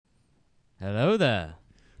Hello there.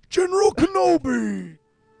 General Kenobi!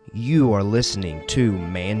 You are listening to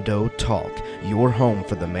Mando Talk, your home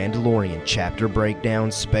for the Mandalorian chapter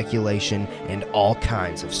breakdown, speculation, and all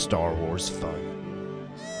kinds of Star Wars fun.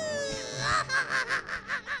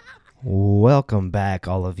 Welcome back,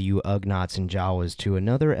 all of you Ugnaughts and Jawas, to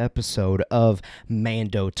another episode of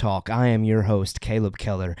Mando Talk. I am your host, Caleb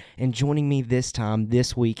Keller, and joining me this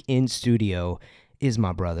week in studio is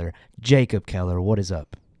my brother, Jacob Keller. What is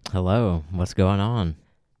up? Hello. What's going on?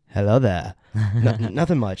 Hello there.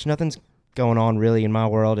 Nothing much. Nothing's going on really in my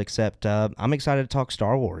world except I'm excited to talk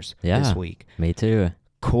Star Wars this week. Me too.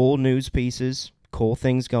 Cool news pieces, cool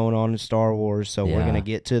things going on in Star Wars, so we're going to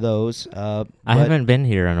get to those. I haven't been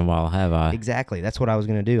here in a while, have I? Exactly. That's what I was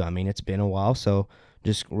going to do. I mean, it's been a while, so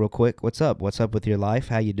just real quick, what's up? What's up with your life?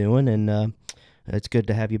 How you doing? And it's good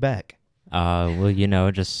to have you back.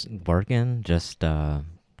 Well, just working, just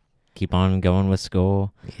keep on going with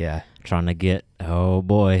school. Yeah. Trying to get, oh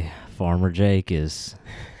boy, Farmer Jake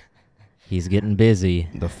he's getting busy.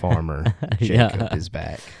 The farmer, Jacob, is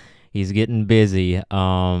back. He's getting busy.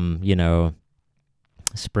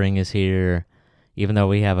 Spring is here, even though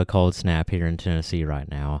we have a cold snap here in Tennessee right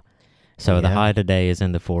now. So the high today is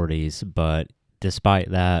in the 40s, but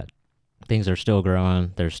despite that, things are still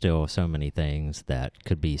growing. There's still so many things that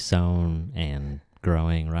could be sown and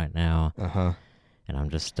growing right now. Uh-huh. And I'm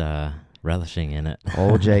just relishing in it.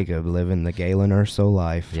 Old Jacob living the Galen Urso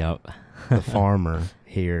life. Yep. The farmer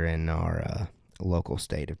here in our local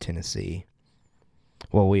state of Tennessee.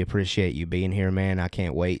 Well, we appreciate you being here, man. I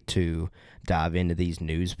can't wait to dive into these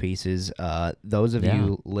news pieces. Those of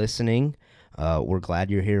you listening, we're glad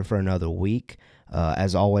you're here for another week.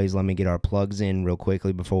 As always, let me get our plugs in real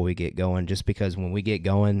quickly before we get going, just because when we get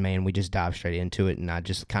going, man, we just dive straight into it, and I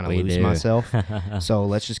just kind of lose myself. So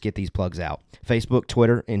let's just get these plugs out. Facebook,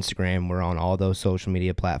 Twitter, Instagram, we're on all those social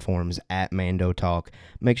media platforms at Mando Talk.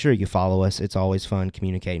 Make sure you follow us. It's always fun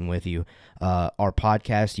communicating with you. Our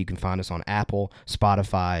podcast, you can find us on Apple,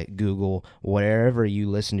 Spotify, Google, wherever you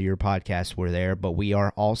listen to your podcast, we're there. But we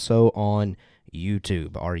are also on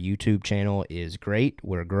YouTube. Our YouTube channel is great.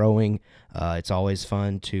 We're growing. It's always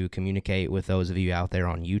fun to communicate with those of you out there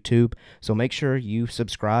on YouTube. So make sure you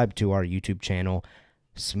subscribe to our YouTube channel.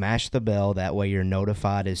 Smash the bell. That way you're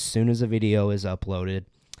notified as soon as a video is uploaded.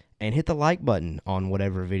 And hit the like button on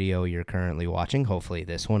whatever video you're currently watching. Hopefully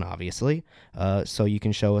this one, obviously, so you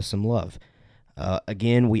can show us some love.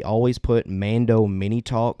 Again, we always put Mando mini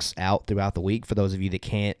talks out throughout the week for those of you that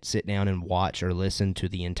can't sit down and watch or listen to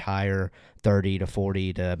the entire 30 to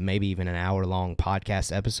 40 to maybe even an hour-long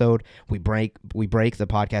podcast episode. We break the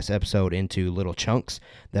podcast episode into little chunks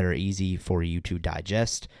that are easy for you to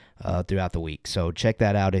digest throughout the week. So check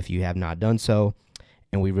that out if you have not done so,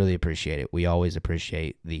 and we really appreciate it. We always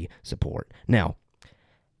appreciate the support. Now,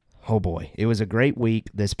 oh boy, it was a great week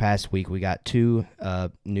this past week. We got two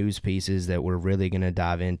news pieces that we're really going to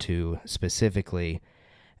dive into specifically.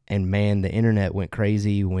 And man, the internet went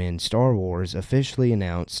crazy when Star Wars officially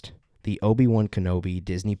announced the Obi-Wan Kenobi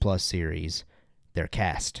Disney Plus series, their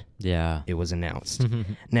cast. Yeah. It was announced.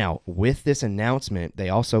 Now, with this announcement, they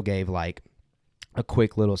also gave like a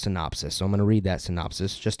quick little synopsis. So I'm going to read that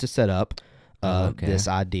synopsis just to set up this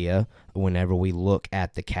idea whenever we look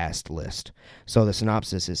at the cast list. So the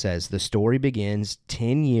synopsis, it says, the story begins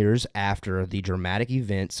 10 years after the dramatic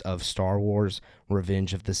events of Star Wars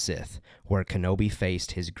Revenge of the Sith, where Kenobi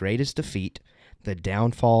faced his greatest defeat, the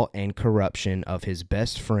downfall and corruption of his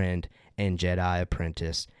best friend and Jedi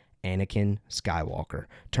apprentice, Anakin Skywalker,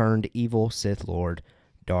 turned evil Sith Lord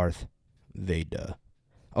Darth Vader.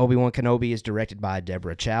 Obi-Wan Kenobi is directed by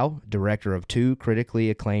Deborah Chow, director of 2 critically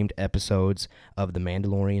acclaimed episodes of The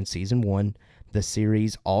Mandalorian Season 1. The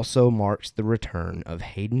series also marks the return of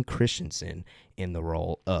Hayden Christensen in the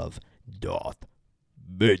role of Darth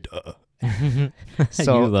Vader.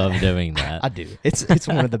 So, you love doing that. I do. It's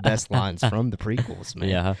one of the best lines from the prequels, man.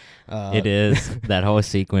 Yeah, it is. That whole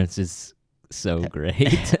sequence is so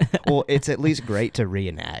great. Well, it's at least great to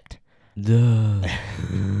reenact. Vader.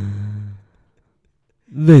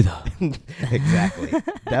 Exactly.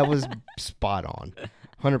 That was spot on.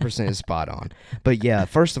 100% is spot on. But yeah,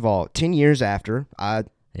 first of all, 10 years after, I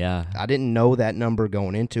didn't know that number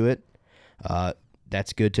going into it.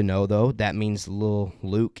 That's good to know, though. That means little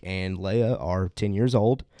Luke and Leia are 10 years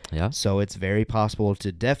old. Yeah. So it's very possible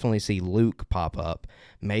to definitely see Luke pop up.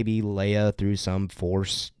 Maybe Leia through some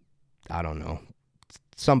force, I don't know,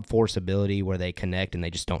 some force ability where they connect and they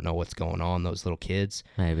just don't know what's going on, those little kids.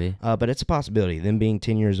 Maybe. But it's a possibility. Them being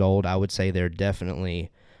 10 years old, I would say they're definitely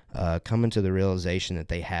coming to the realization that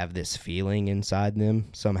they have this feeling inside them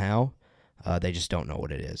somehow. They just don't know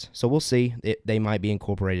what it is. So we'll see. They might be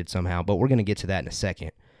incorporated somehow, but we're going to get to that in a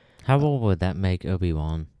second. How old would that make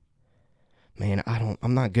Obi-Wan? Man,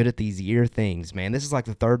 I'm not good at these year things, man. This is like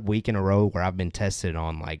the third week in a row where I've been tested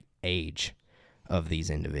on like age of these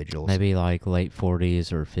individuals. Maybe like late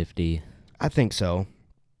 40s or 50. I think so.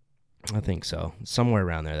 Somewhere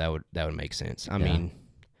around there, that would make sense. I mean,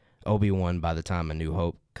 Obi-Wan, by the time A New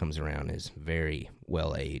Hope comes around, is very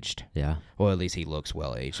well aged. Yeah. Well, at least he looks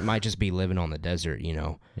well aged. It might just be living on the desert, you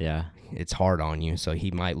know. Yeah. It's hard on you, so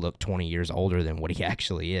he might look 20 years older than what he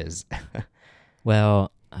actually is.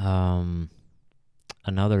 Well,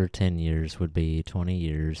 another 10 years would be 20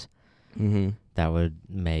 years. Mm-hmm. That would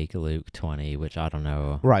make Luke 20, which I don't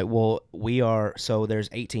know. Right. Well, so there's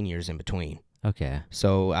 18 years in between. Okay.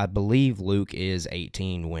 So I believe Luke is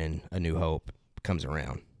 18 when A New Hope comes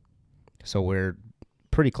around. So we're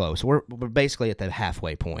pretty close. We're basically at the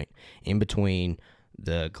halfway point in between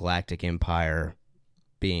the Galactic Empire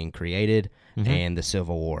being created and the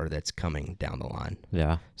Civil War that's coming down the line.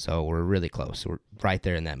 Yeah. So we're really close. We're right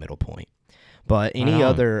there in that middle point. But any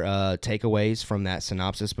other takeaways from that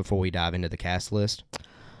synopsis before we dive into the cast list?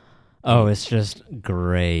 Oh, it's just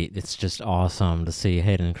great. It's just awesome to see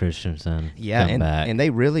Hayden Christensen come back. And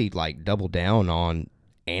they really like double down on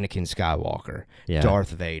Anakin Skywalker,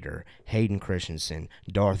 Darth Vader, Hayden Christensen,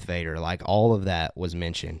 Darth Vader. Like all of that was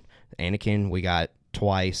mentioned. Anakin, we got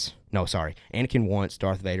twice. No, sorry. Anakin once,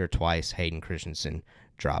 Darth Vader twice, Hayden Christensen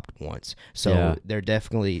dropped once. So they're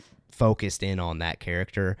definitely focused in on that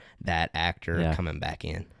character, that actor coming back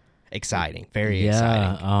in. Exciting. Very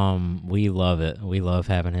exciting. We love it. We love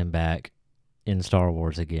having him back in Star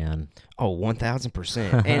Wars again. Oh,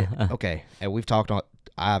 1,000%. And okay, and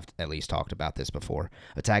I've at least talked about this before.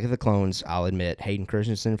 Attack of the Clones, I'll admit, Hayden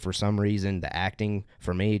Christensen, for some reason, the acting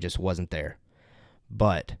for me just wasn't there.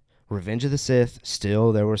 But Revenge of the Sith,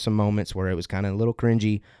 still, there were some moments where it was kind of a little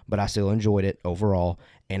cringy, but I still enjoyed it overall.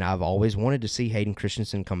 And I've always wanted to see Hayden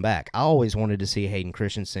Christensen come back. I always wanted to see Hayden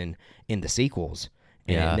Christensen in the sequels,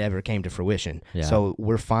 and it never came to fruition. Yeah. So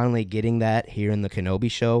we're finally getting that here in the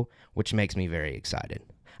Kenobi show, which makes me very excited.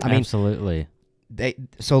 Absolutely.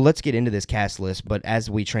 So let's get into this cast list, but as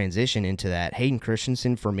we transition into that, Hayden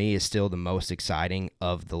Christensen for me is still the most exciting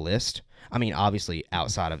of the list. I mean, obviously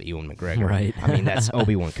outside of Ewan McGregor. Right. I mean, that's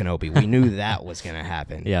Obi-Wan Kenobi. We knew that was going to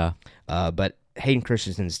happen. Yeah. But Hayden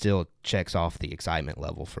Christensen still checks off the excitement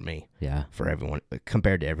level for me. Yeah. For everyone,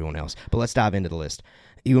 compared to everyone else. But let's dive into the list.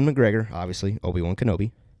 Ewan McGregor, obviously, Obi-Wan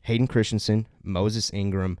Kenobi. Hayden Christensen, Moses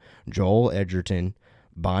Ingram, Joel Edgerton,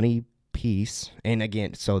 Bonnie Peace. And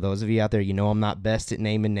again, so those of you out there, you know I'm not best at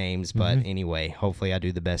naming names, but anyway, hopefully I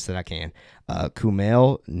do the best that I can.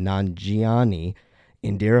 Kumail Nanjiani,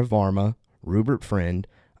 Indira Varma, Rupert Friend,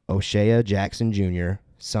 O'Shea Jackson Jr.,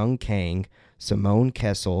 Sung Kang, Simone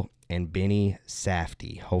Kessel, and Benny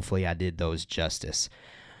Safdie. Hopefully I did those justice.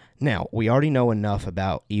 Now, we already know enough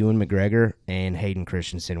about Ewan McGregor and Hayden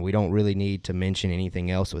Christensen. We don't really need to mention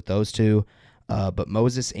anything else with those two. But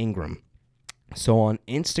Moses Ingram. So on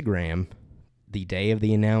Instagram, the day of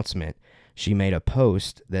the announcement, she made a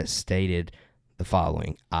post that stated the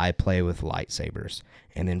following: I play with lightsabers.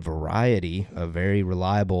 And then Variety, a very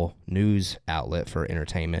reliable news outlet for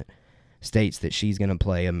entertainment, states that she's going to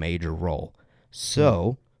play a major role.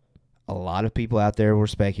 So a lot of people out there were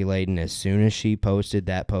speculating as soon as she posted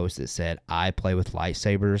that post that said, I play with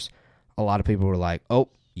lightsabers, a lot of people were like, oh,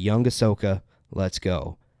 young Ahsoka, let's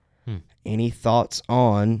go. Any thoughts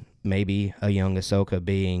on maybe a young Ahsoka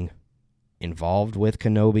being involved with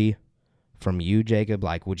Kenobi from you, Jacob?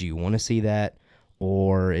 Like, would you want to see that?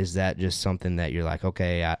 Or is that just something that you're like,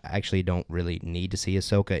 okay, I actually don't really need to see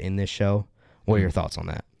Ahsoka in this show? What are your thoughts on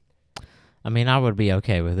that? I mean, I would be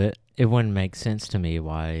okay with it. It wouldn't make sense to me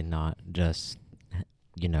why not just,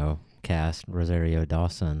 cast Rosario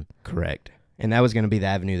Dawson. Correct. And that was going to be the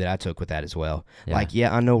avenue that I took with that as well.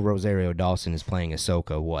 Yeah. I know Rosario Dawson is playing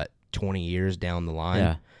Ahsoka, 20 years down the line?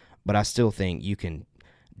 Yeah. But I still think you can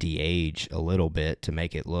de-age a little bit to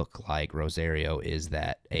make it look like Rosario is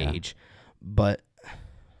that age. But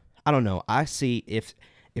I don't know. I see if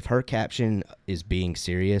her caption is being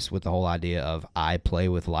serious with the whole idea of I play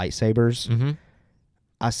with lightsabers,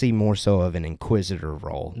 I see more so of an Inquisitor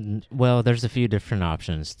role. Well, there's a few different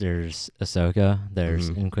options. There's Ahsoka, there's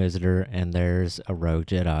Inquisitor, and there's a rogue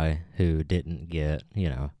Jedi who didn't get,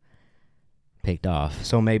 picked off.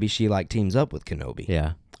 So maybe she teams up with Kenobi.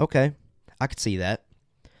 Yeah. Okay. I could see that.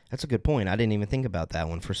 That's a good point. I didn't even think about that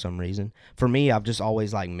one for some reason. For me, I've just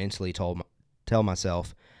always mentally tell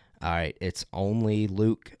myself, all right, it's only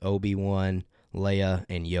Luke, Obi-Wan, Leia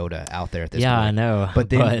and Yoda out there at this yeah, point. I know. But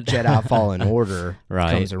then Jedi Fallen Order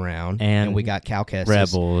right. comes around, and we got Cal Kestis,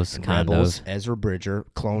 Rebels, Ezra Bridger,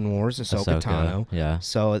 Clone Wars, Ahsoka Tano. Yeah.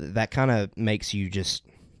 So that kind of makes you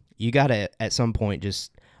got to at some point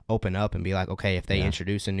just open up and be like, okay, if they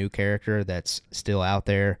introduce a new character that's still out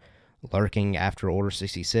there lurking after Order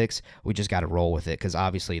 66, we just got to roll with it, because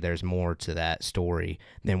obviously there's more to that story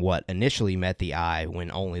than what initially met the eye when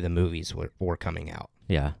only the movies were coming out.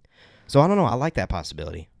 Yeah. So I don't know. I like that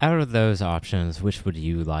possibility. Out of those options, which would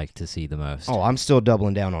you like to see the most? Oh, I'm still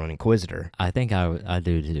doubling down on Inquisitor. I think I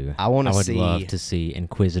do too. I would love to see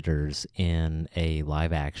Inquisitors in a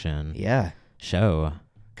live action show.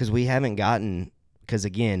 Because we haven't gotten, because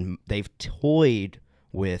again, they've toyed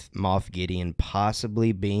with Moff Gideon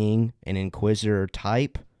possibly being an Inquisitor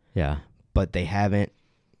type. Yeah. But they haven't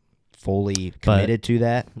fully committed to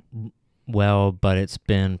that. Well, but it's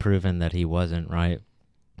been proven that he wasn't, right?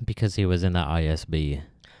 Because he was in the ISB.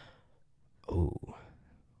 Oh.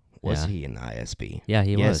 Was he in the ISB? Yeah,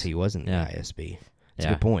 he was. Yes, he was in the ISB. That's a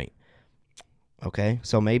good point. Okay,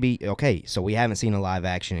 so so we haven't seen a live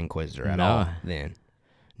action Inquisitor at all then.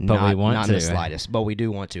 But we want not to. in the slightest, but we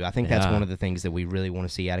do want to. I think that's one of the things that we really want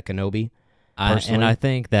to see out of Kenobi. And I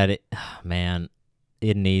think that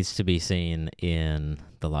it needs to be seen in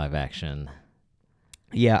the live action.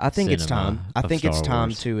 Yeah, I think it's time. I think it's time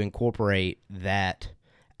Wars. to incorporate that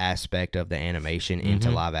aspect of the animation into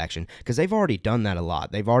live action, because they've already done that a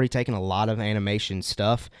lot. They've already taken a lot of animation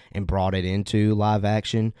stuff and brought it into live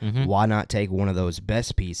action. Why not take one of those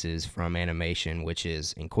best pieces from animation, which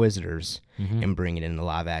is Inquisitors, and bring it into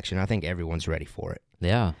live action? I think everyone's ready for it.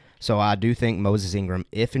 Yeah. So I do think Moses Ingram,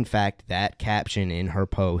 if in fact that caption in her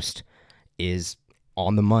post is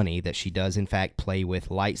on the money, that she does in fact play with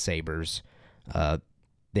lightsabers,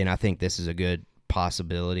 then I think this is a good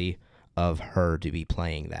possibility of her to be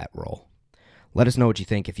playing that role. Let us know what you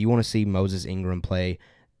think. If you want to see Moses Ingram play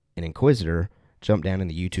an Inquisitor, jump down in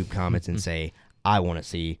the YouTube comments and say, I want to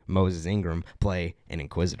see Moses Ingram play an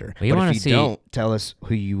Inquisitor. But if you don't, tell us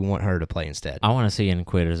who you want her to play instead. I want to see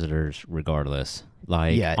Inquisitors regardless.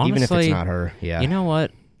 Honestly, even if it's not her. Yeah. You know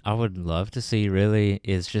what I would love to see really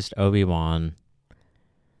is just Obi-Wan.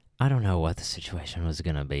 I don't know what the situation was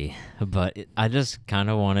going to be, but I just kind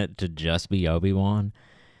of want it to just be Obi-Wan.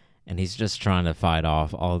 And he's just trying to fight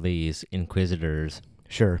off all these Inquisitors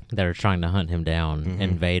that are trying to hunt him down,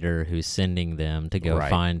 and Vader, who's sending them to go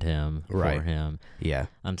find him for him. Yeah.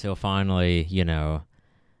 Until finally,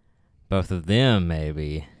 both of them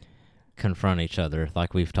maybe confront each other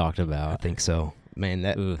like we've talked about. I think so. Man,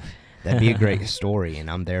 that'd be a great story,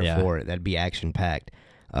 and I'm there for it. That'd be action-packed.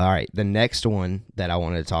 All right, the next one that I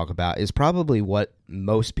wanted to talk about is probably what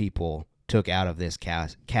most people took out of this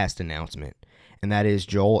cast announcement. And that is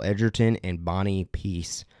Joel Edgerton and Bonnie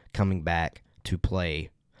Peace coming back to play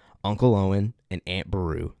Uncle Owen and Aunt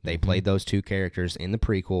Beru. They played those two characters in the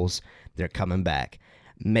prequels. They're coming back.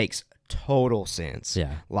 Makes total sense.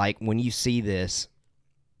 Yeah. Like, when you see this,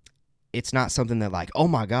 it's not something that, like, oh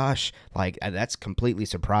my gosh, like, that's completely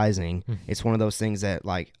surprising. It's one of those things that,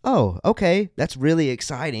 like, oh, okay, that's really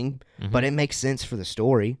exciting, but it makes sense for the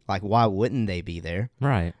story. Like, why wouldn't they be there?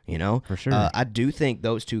 Right. For sure. I do think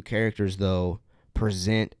those two characters, though,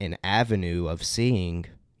 present an avenue of seeing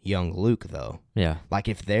young Luke, though. Yeah. Like,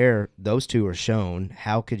 if those two are shown,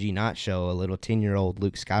 how could you not show a little 10-year-old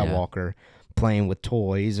Luke Skywalker playing with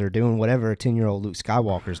toys or doing whatever a 10-year-old Luke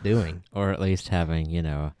Skywalker's doing? Or at least having,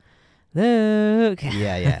 Luke.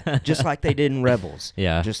 Yeah. Just like they did in Rebels.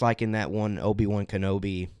 Yeah. Just like in that one Obi-Wan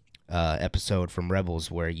Kenobi episode from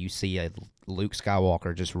Rebels, where you see a Luke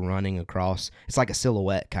Skywalker just running across. It's like a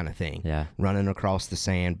silhouette kind of thing. Yeah. Running across the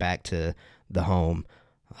sand back to the home.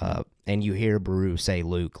 And you hear Beru say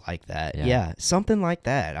Luke like that. Yeah, something like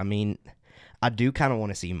that. I mean, I do kind of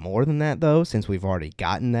want to see more than that, though, since we've already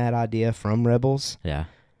gotten that idea from Rebels. Yeah.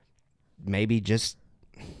 Maybe just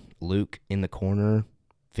Luke in the corner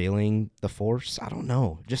feeling the Force. I don't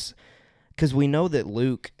know. Just because we know that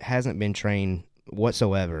Luke hasn't been trained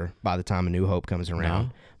whatsoever by the time A New Hope comes around.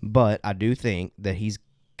 No. But I do think that he's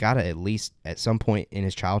got to, at least at some point in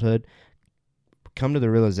his childhood, come to the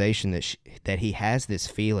realization that he has this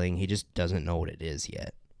feeling. He just doesn't know what it is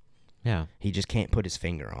yet. Yeah. He just can't put his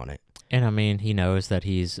finger on it. And I mean, he knows that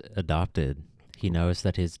he's adopted. He knows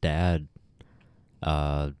that his dad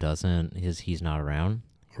he's not around.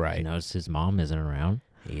 Right. He knows his mom isn't around.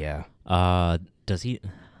 Yeah. Does he,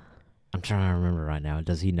 I'm trying to remember right now.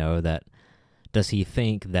 Does he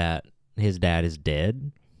think that his dad is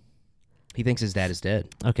dead? He thinks his dad is dead.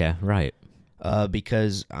 Okay, right.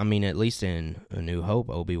 Because, I mean, at least in A New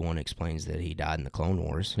Hope, Obi-Wan explains that he died in the Clone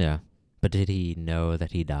Wars. Yeah. But did he know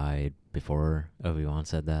that he died before Obi-Wan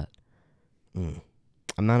said that? I'm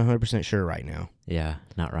not 100% sure right now. Yeah,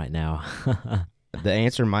 not right now. The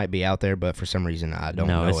answer might be out there, but for some reason I don't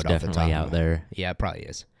know it off the top. No, it's definitely out there. Yeah, it probably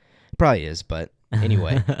is. It probably is, but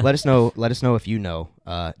anyway, let us know if you know.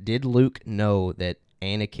 Did Luke know that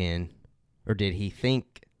Anakin, or did he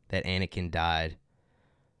think that Anakin died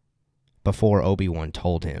before Obi-Wan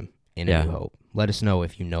told him in A New Hope? Let us know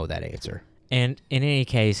if you know that answer. And in any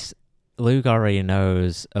case, Luke already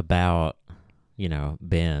knows about,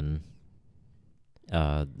 Ben,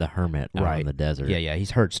 the hermit out in the desert. Yeah,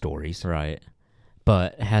 he's heard stories. Right.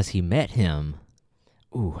 But has he met him?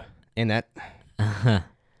 Ooh, and that...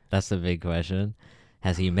 That's the big question.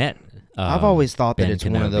 Has he met I've always thought Ben that it's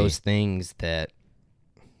Kenobi? one of those things that...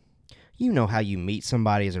 You know how you meet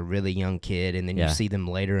somebody as a really young kid, and then you see them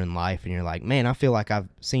later in life, and you're like, man, I feel like I've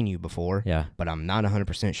seen you before, but I'm not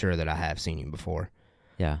 100% sure that I have seen you before.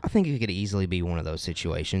 Yeah. I think it could easily be one of those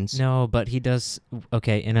situations. No, but he does...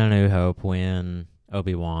 Okay, in A New Hope, when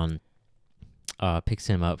Obi-Wan picks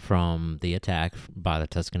him up from the attack by the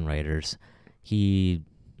Tusken Raiders, he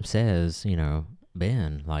says,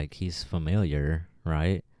 Ben, like, he's familiar,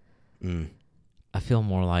 right? I feel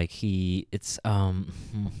more like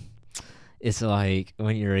it's like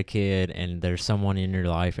when you're a kid and there's someone in your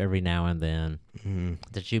life every now and then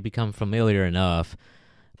that you become familiar enough,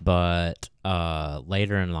 but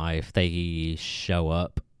later in life they show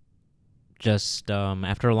up just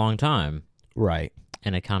after a long time. Right.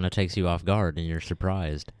 And it kind of takes you off guard and you're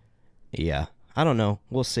surprised. Yeah. I don't know.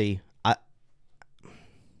 We'll see.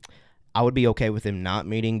 I would be okay with them not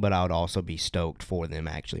meeting, but I would also be stoked for them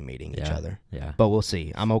actually meeting each other. Yeah. But we'll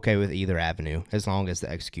see. I'm okay with either avenue as long as the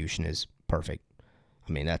execution is perfect.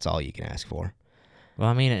 I mean, that's all you can ask for. Well,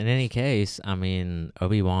 I mean, in any case,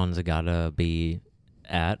 Obi-Wan's got to be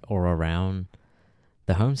at or around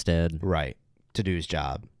the homestead. Right. To do his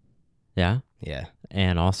job. Yeah? Yeah.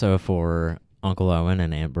 And also for Uncle Owen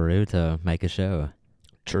and Aunt Beru to make a show.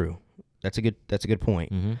 True. That's a good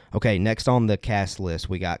point. Mm-hmm. Okay, next on the cast list,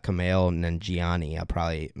 we got Kumail Nanjiani. I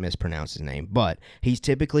probably mispronounced his name, but he's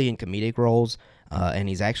typically in comedic roles, and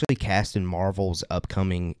he's actually cast in Marvel's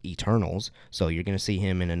upcoming Eternals, so you're going to see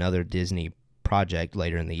him in another Disney project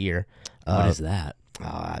later in the year. What is that?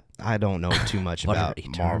 I don't know too much about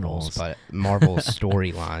Marvel's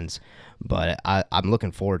storylines, but I'm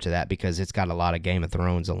looking forward to that because it's got a lot of Game of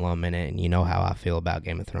Thrones alum in it, and you know how I feel about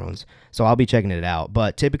Game of Thrones. So I'll be checking it out.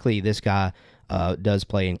 But typically this guy does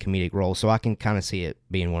play in comedic roles, so I can kind of see it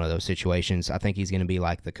being one of those situations. I think he's going to be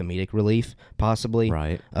like the comedic relief, possibly.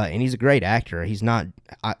 Right. And he's a great actor. He's not...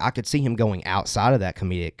 I could see him going outside of that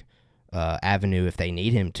comedic avenue if they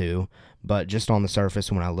need him to, but just on the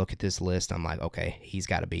surface, when I look at this list, I'm like, okay, he's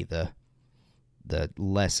got to be the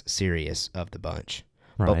less serious of the bunch.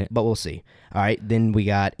 Right. But we'll see. All right, then we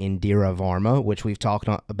got Indira Varma, which we've talked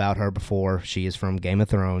about her before. She is from Game of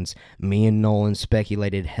Thrones. Me and Nolan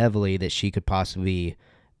speculated heavily that she could possibly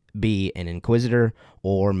be an Inquisitor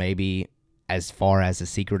or maybe as far as a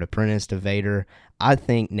secret apprentice to Vader. I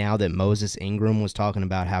think now that Moses Ingram was talking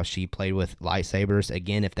about how she played with lightsabers,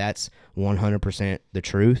 again, if that's 100% the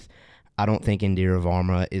truth, I don't think Indira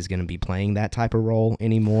Varma is going to be playing that type of role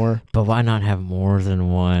anymore. But why not have more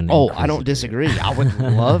than one Inquisitor? I don't disagree. I would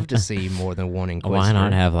love to see more than one Inquisitor. Why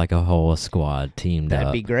not have like a whole squad teamed up?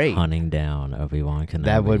 That'd be great. Hunting down Obi-Wan Kenobi.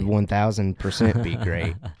 That would 1,000% be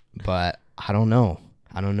great. But I don't know.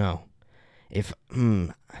 If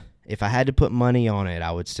I had to put money on it,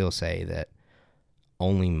 I would still say that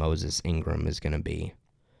only Moses Ingram is going to be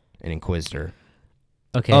an Inquisitor.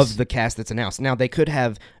 Okay, of the cast that's announced. Now, they could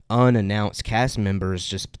have unannounced cast members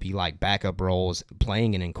just be like backup roles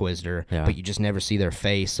playing an Inquisitor, but you just never see their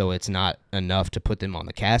face, so it's not enough to put them on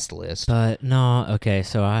the cast list. But no, okay,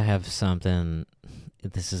 so I have something.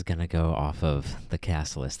 This is going to go off of the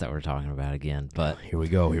cast list that we're talking about again, but... Here we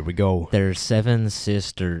go. There's 7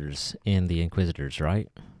 sisters in the Inquisitors, right?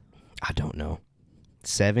 I don't know.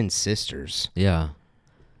 7 sisters? Yeah.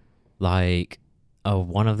 Like...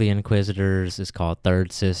 one of the Inquisitors is called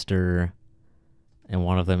Third Sister, and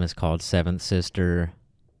one of them is called Seventh Sister.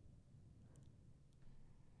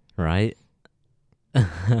 Right?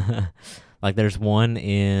 Like, there's one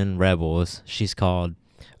in Rebels. She's called...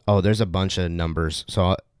 Oh, there's a bunch of numbers.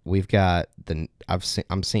 So we've got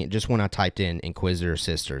I'm seeing just when I typed in Inquisitor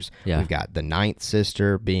sisters. Yeah. We've got the 9th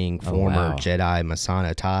sister being former Jedi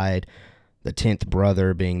Masana Tide. The 10th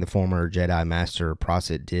brother being the former Jedi Master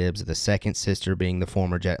Prosit Dibbs. The 2nd sister being the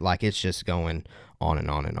former Jedi. Like, it's just going on and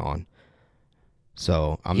on and on.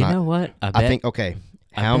 So, You know what? I think, okay,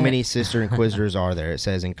 how many sister Inquisitors are there? It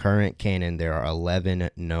says in current canon there are 11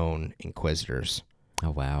 known Inquisitors. Oh,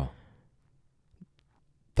 wow.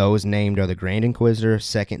 Those named are the Grand Inquisitor,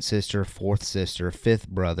 second sister, fourth sister, fifth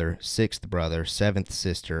brother, sixth brother, seventh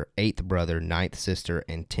sister, eighth brother, ninth sister,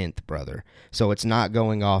 and 10th brother. So it's not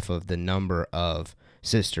going off of the number of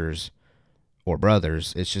sisters or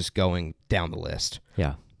brothers. It's just going down the list.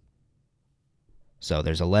 Yeah. So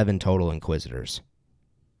there's 11 total Inquisitors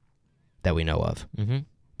that we know of. Mm-hmm.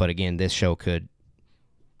 But again, this show could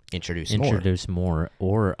introduce more.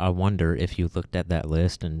 Or I wonder if you looked at that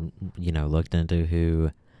list and, looked into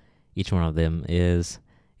who each one of them is,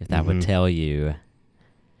 if that would tell you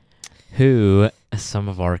who some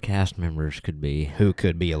of our cast members could be. Who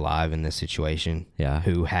could be alive in this situation. Yeah.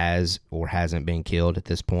 Who has or hasn't been killed at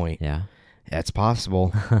this point. Yeah. That's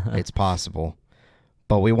possible. It's possible.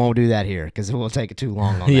 But we won't do that here because it will take too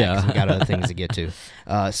long on that. Yeah. 'Cause we got other things to get to.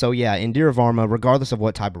 Indira Varma, regardless of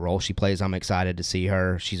what type of role she plays, I'm excited to see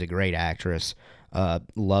her. She's a great actress.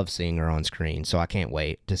 Love seeing her on screen, so I can't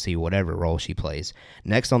wait to see whatever role she plays.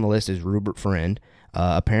 Next on the list is Rupert Friend.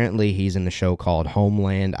 Apparently, he's in the show called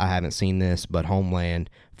Homeland. I haven't seen this, but Homeland,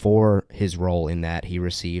 for his role in that, he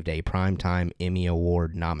received a Primetime Emmy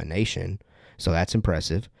Award nomination, so that's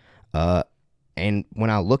impressive. And when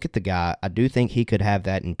I look at the guy, I do think he could have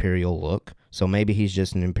that Imperial look, so maybe he's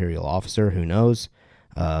just an Imperial officer, who knows?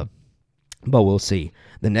 But we'll see.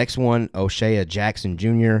 The next one, O'Shea Jackson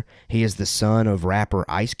Jr., he is the son of rapper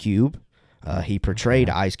Ice Cube. He portrayed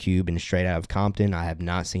Ice Cube in Straight Outta Compton. I have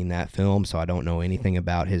not seen that film, so I don't know anything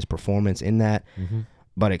about his performance in that,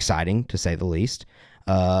 but exciting, to say the least.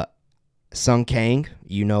 Sung Kang,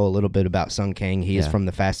 you know a little bit about Sung Kang. He is from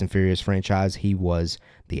the Fast and Furious franchise. He was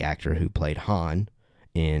the actor who played Han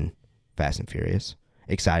in Fast and Furious.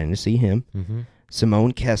 Exciting to see him.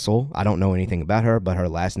 Simone Kessel, I don't know anything about her, but her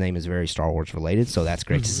last name is very Star Wars related, so that's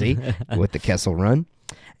great to see with the Kessel Run.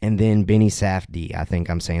 And then Benny Safdie, I think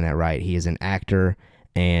I'm saying that right. He is an actor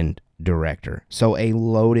and director. So a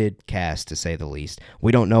loaded cast, to say the least.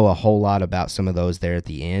 We don't know a whole lot about some of those there at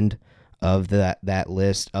the end of that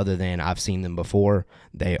list, other than I've seen them before.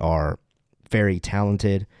 They are very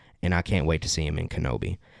talented, and I can't wait to see them in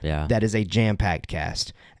Kenobi. Yeah. That is a jam-packed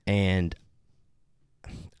cast, and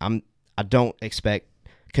I don't expect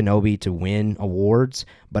Kenobi to win awards,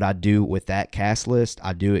 but I do, with that cast list,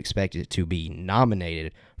 I do expect it to be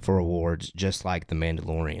nominated for awards, just like The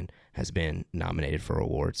Mandalorian has been nominated for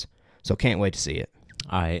awards. So can't wait to see it.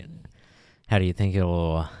 All right. How do you think it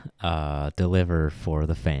will deliver for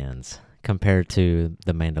the fans compared to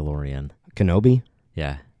The Mandalorian? Kenobi?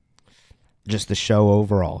 Yeah. Just the show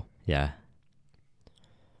overall. Yeah.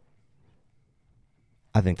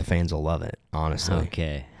 I think the fans will love it, honestly.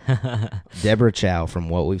 Okay. Deborah Chow, from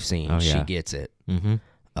what we've seen, she gets it. Mm-hmm.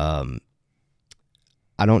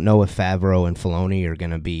 I don't know if Favreau and Filoni are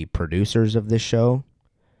going to be producers of this show,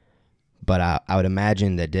 but I would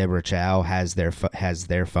imagine that Deborah Chow has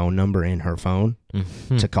their phone number in her phone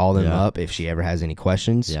to call them up if she ever has any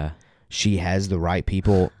questions. Yeah. She has the right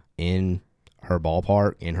people in her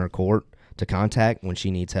ballpark, in her court, to contact when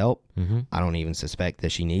she needs help. I don't even suspect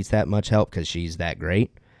that she needs that much help because she's that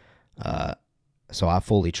great. So I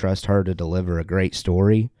fully trust her to deliver a great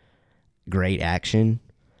story, great action.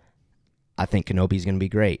 I think Kenobi's going to be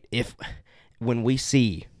great. When we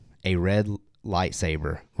see a red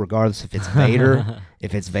lightsaber, regardless if it's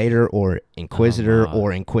Vader, or Inquisitor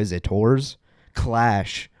or Inquisitors,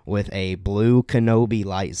 clash with a blue Kenobi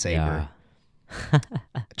lightsaber.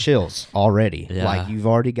 Chills already. Yeah. Like, you've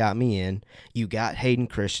already got me in. You got Hayden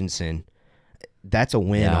Christensen. That's a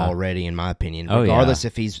win already, in my opinion. Regardless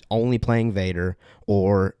if he's only playing Vader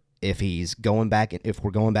or if he's going back, if we're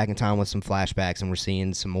going back in time with some flashbacks and we're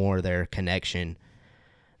seeing some more of their connection,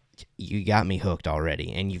 you got me hooked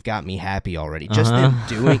already, and you've got me happy already. Just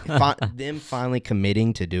them finally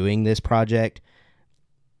committing to doing this project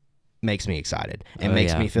makes me excited. It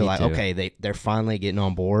makes me feel like, okay, they're finally getting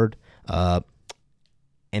on board, and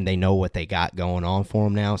they know what they got going on for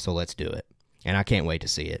them now, so let's do it. And I can't wait to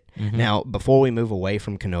see it. Now, before we move away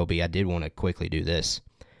from Kenobi, I did want to quickly do this.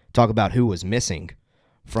 Talk about who was missing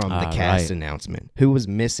from the cast announcement. Who was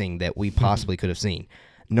missing that we possibly could have seen.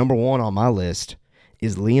 Number one on my list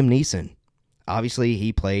is Liam Neeson. Obviously,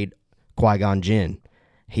 he played Qui-Gon Jinn.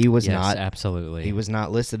 He was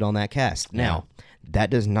not listed on that cast. Now,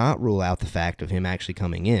 that does not rule out the fact of him actually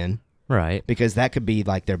coming in. Right. Because that could be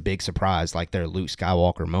like their big surprise, like their Luke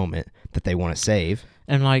Skywalker moment that they want to save.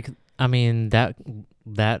 And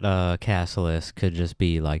that cast list could just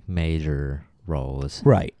be like major roles.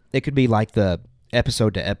 Right. It could be like the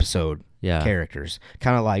episode to episode characters.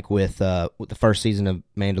 Kind of like with the first season of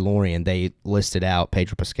Mandalorian, they listed out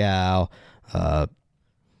Pedro Pascal,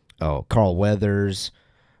 Carl Weathers,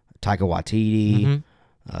 Taika Waititi,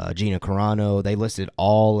 Gina Carano. They listed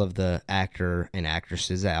all of the actor and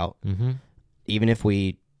actresses out. Mm-hmm. Even if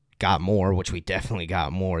we got more, which we definitely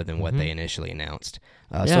got more than what they initially announced.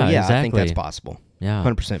 So exactly. I think that's possible. Yeah,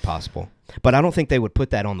 100% possible. But I don't think they would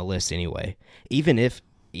put that on the list anyway. Even if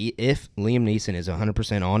Liam Neeson is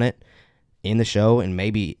 100% on it in the show, and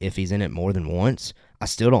maybe if he's in it more than once, I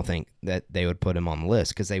still don't think that they would put him on the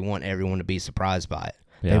list because they want everyone to be surprised by it.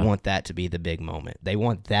 Yeah. They want that to be the big moment. They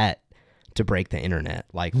want that to break the internet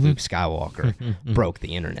like Luke Skywalker broke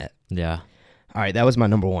the internet. Yeah. All right, that was my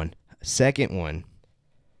number one. Second one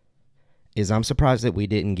is I'm surprised that we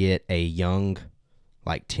didn't get a young,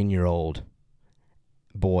 like 10-year-old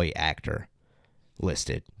boy actor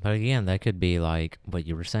listed. But again, that could be like what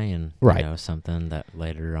you were saying. Right. You know, something that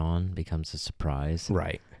later on becomes a surprise.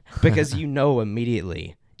 Right. Because you know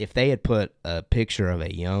immediately, if they had put a picture of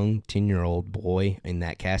a young 10-year-old boy in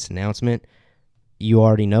that cast announcement, you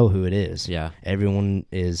already know who it is. Yeah. Everyone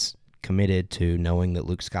is committed to knowing that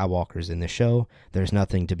Luke Skywalker's in the show. There's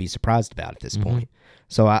nothing to be surprised about at this point.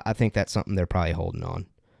 So I think that's something they're probably holding on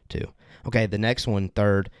to. Okay, the next one,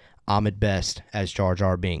 third, Ahmed Best as Jar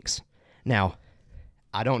Jar Binks. Now,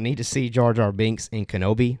 I don't need to see Jar Jar Binks in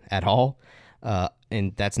Kenobi at all,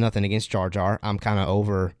 and that's nothing against Jar Jar. I'm kind of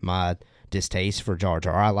over my distaste for Jar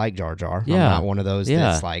Jar. I like Jar Jar. Yeah. I'm not one of those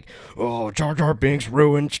that's like, oh, Jar Jar Binks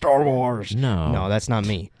ruined Star Wars. No, that's not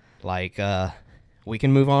me. Like, we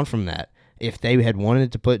can move on from that. If they had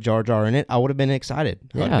wanted to put Jar Jar in it, I would have been excited.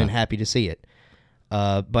 I would have been happy to see it.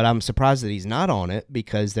 But I'm surprised that he's not on it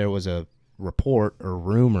because there was a report or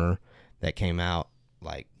rumor that came out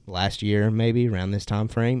like last year, maybe around this time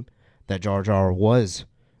frame, that Jar Jar was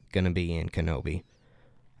going to be in Kenobi.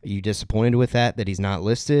 Are you disappointed with that he's not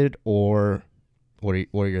listed, or what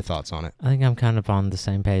are your thoughts on it? I think I'm kind of on the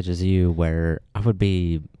same page as you, where I would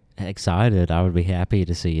be excited. I would be happy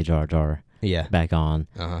to see Jar Jar back on.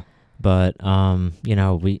 Uh-huh. But, you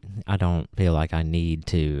know, I don't feel like I need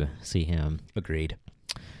to see him. Agreed.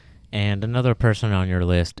 And another person on your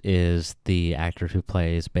list is the actor who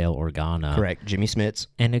plays Bail Organa. Correct, Jimmy Smits.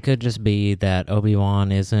 And it could just be that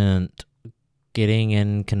Obi-Wan isn't getting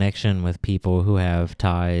in connection with people who have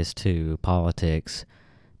ties to politics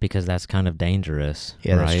because that's kind of dangerous.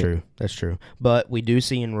 Yeah, right? That's true. But we do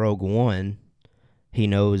see in Rogue One, he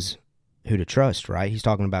knows who to trust, right? He's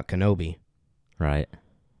talking about Kenobi. Right.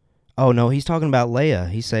 Oh, no, he's talking about Leia.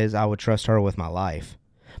 He says, I would trust her with my life.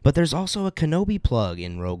 But there's also a Kenobi plug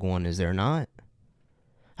in Rogue One, is there not?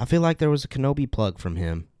 I feel like there was a Kenobi plug from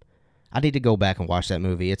him. I need to go back and watch that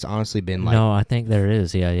movie. It's honestly been like... No, I think there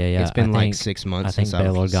is. Yeah. It's been like 6 months since I've seen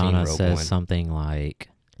Rogue One. I think Bail Organa says something like...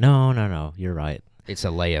 No, you're right. It's a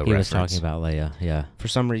Leia reference. He was talking about Leia, yeah. For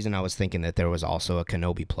some reason, I was thinking that there was also a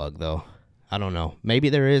Kenobi plug, though. I don't know. Maybe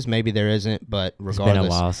there is, maybe there isn't, but regardless... It's been a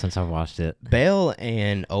while since I watched it. Bail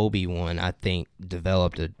and Obi-Wan, I think,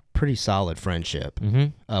 developed a pretty solid friendship.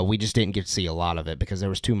 Mm-hmm. We just didn't get to see a lot of it because there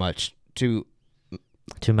was too much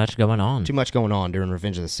going on. Too much going on during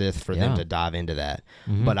Revenge of the Sith for them to dive into that.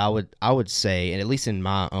 Mm-hmm. But I would say, and at least in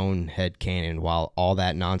my own head canon, while all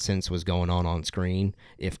that nonsense was going on screen,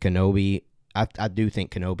 if Kenobi... I do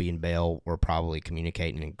think Kenobi and Bail were probably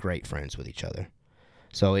communicating and great friends with each other.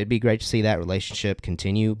 So it'd be great to see that relationship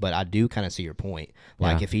continue, but I do kind of see your point.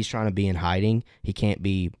 Like, if he's trying to be in hiding, he can't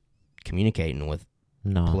be communicating with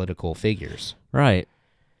political figures. Right.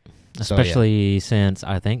 Especially since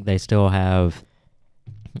I think they still have...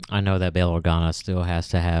 I know that Bail Organa still has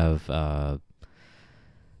to have,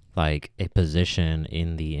 like, a position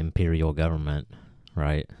in the Imperial government,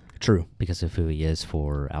 right? True. Because of who he is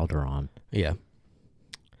for Alderaan. Yeah.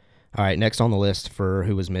 All right, next on the list for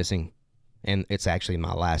who was missing, and it's actually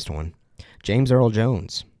my last one, James Earl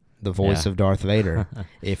Jones, the voice of Darth Vader.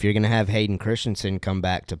 If you're going to have Hayden Christensen come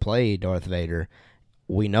back to play Darth Vader,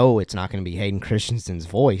 we know it's not going to be Hayden Christensen's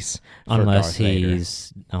voice unless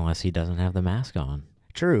he doesn't have the mask on.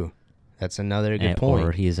 True. That's another good point.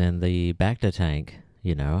 Or he's in the Bacta tank,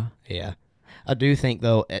 you know? Yeah. I do think,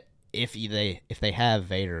 though, if they have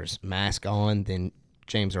Vader's mask on, then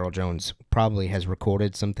James Earl Jones probably has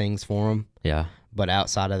recorded some things for him. Yeah. But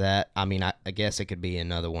outside of that, I mean, I guess it could be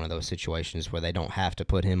another one of those situations where they don't have to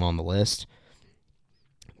put him on the list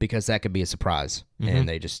because that could be a surprise, and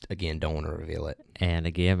they just, again, don't want to reveal it. And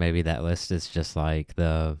again, maybe that list is just like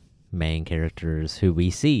the main characters who we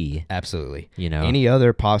see. Absolutely. You know? Any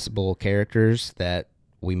other possible characters that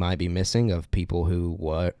we might be missing of people who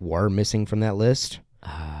were missing from that list?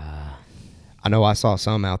 I know I saw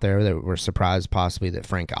some out there that were surprised possibly that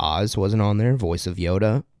Frank Oz wasn't on there, voice of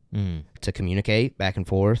Yoda, to communicate back and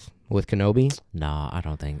forth with Kenobi. No, I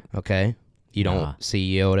don't think. Okay. You don't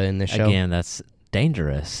see Yoda in the show? Again, that's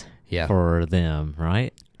dangerous. for them,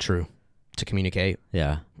 right? True. To communicate.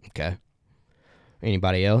 Yeah. Okay.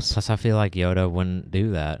 Anybody else? Plus, I feel like Yoda wouldn't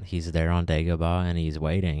do that. He's there on Dagobah, and he's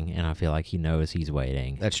waiting, and I feel like he knows he's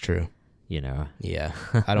waiting. That's true. You know? Yeah,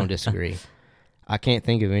 I don't disagree. I can't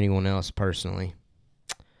think of anyone else personally.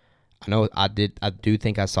 I do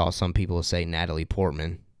think I saw some people say Natalie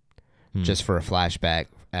Portman just for a flashback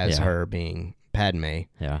as her being Padme.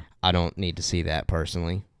 Yeah. I don't need to see that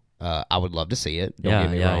personally. I would love to see it. Don't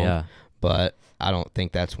get me wrong. Yeah. But I don't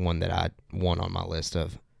think that's one that I want on my list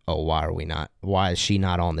of, why is she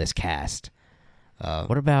not on this cast?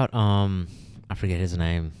 What about, I forget his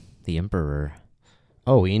name, the Emperor.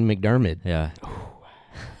 Oh, Ian McDiarmid. Yeah.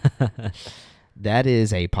 That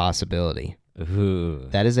is a possibility. Ooh.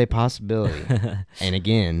 That is a possibility. And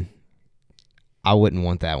again, I wouldn't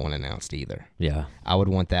want that one announced either. Yeah. I would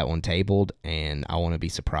want that one tabled, and I want to be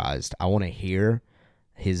surprised. I want to hear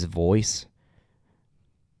his voice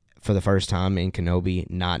for the first time in Kenobi,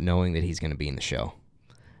 not knowing that he's going to be in the show.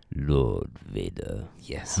 Lord Vader.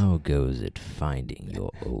 Yes. How goes it finding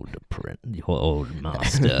your old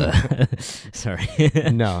master? Sorry.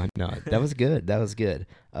 No. That was good.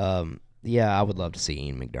 Yeah, I would love to see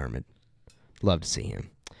Ian McDiarmid. Love to see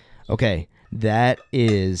him. Okay, that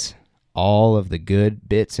is all of the good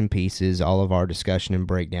bits and pieces, all of our discussion and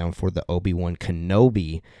breakdown for the Obi-Wan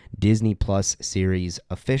Kenobi Disney Plus series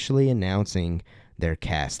officially announcing their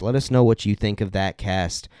cast. Let us know what you think of that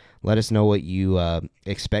cast. Let us know what you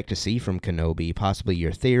expect to see from Kenobi, possibly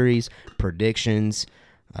your theories, predictions,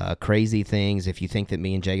 crazy things. If you think that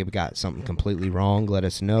me and Jacob got something completely wrong, let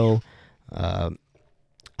us know.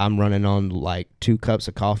 I'm running on like 2 cups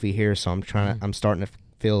of coffee here, so I'm starting to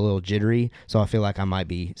feel a little jittery, so I feel like I might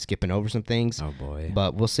be skipping over some things. Oh, boy.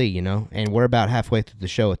 But we'll see, and we're about halfway through the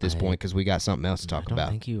show at this point because we got something else to talk about. I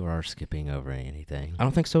don't think you are skipping over anything. I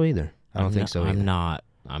don't think so either.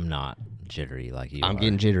 I'm not jittery like you I'm are.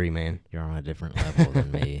 getting jittery, man. You're on a different level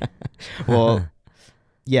than me. Well,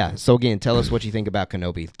 yeah, so again, tell us what you think about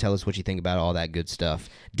Kenobi. Tell us what you think about all that good stuff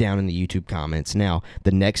down in the YouTube comments. Now,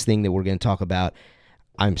 the next thing that we're going to talk about,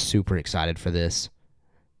 I'm super excited for this.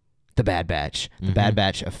 The Bad Batch. The Bad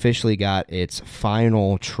Batch officially got its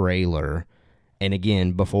final trailer. And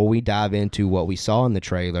again, before we dive into what we saw in the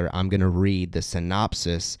trailer, I'm going to read the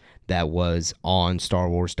synopsis that was on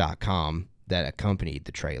StarWars.com that accompanied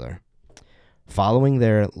the trailer. Following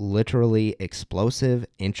their literally explosive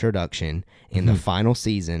introduction in the final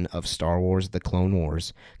season of Star Wars The Clone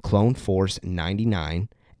Wars, Clone Force 99,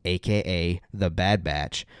 a.k.a. The Bad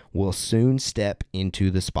Batch, will soon step into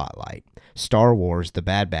the spotlight. Star Wars The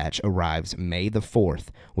Bad Batch arrives May the 4th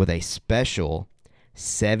with a special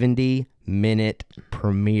 70-minute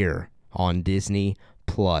premiere on Disney+,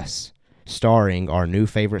 starring our new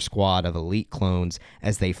favorite squad of elite clones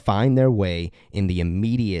as they find their way in the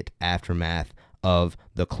immediate aftermath of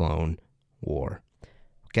the Clone War.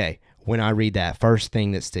 Okay, when I read that, first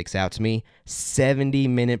thing that sticks out to me,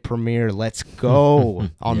 70-minute premiere, let's go,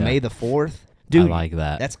 on May the 4th. Dude, I like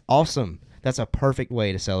that. That's awesome. That's a perfect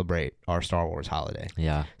way to celebrate our Star Wars holiday.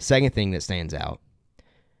 Yeah. Second thing that stands out,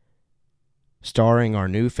 starring our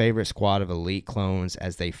new favorite squad of elite clones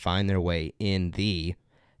as they find their way in the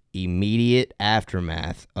immediate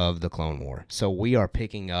aftermath of the Clone War. So we are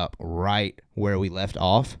picking up right where we left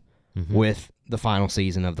off with the final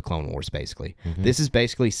season of the Clone Wars, basically. This is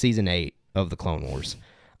basically season 8 of the Clone Wars.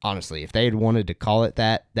 Honestly, if they had wanted to call it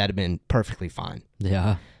that, that'd have been perfectly fine.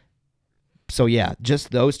 Yeah. So yeah,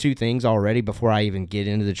 just those 2 things already before I even get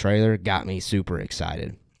into the trailer got me super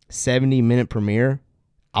excited. 70-minute premiere.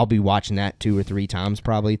 I'll be watching that 2 or 3 times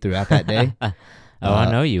probably throughout that day.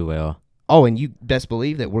 I know you will. Oh, and you best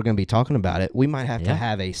believe that we're going to be talking about it. We might have to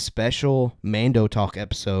have a special Mando Talk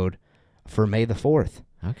episode for May the 4th.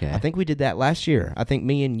 Okay. I think we did that last year. I think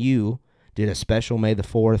me and you did a special May the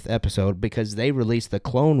 4th episode because they released the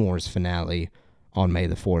Clone Wars finale on May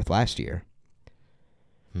the 4th last year.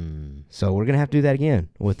 So we're going to have to do that again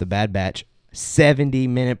with the Bad Batch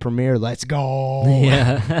 70-minute premiere. Let's go.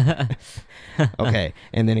 Yeah. Okay.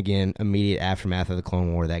 And then again, immediate aftermath of the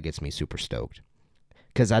Clone War. That gets me super stoked.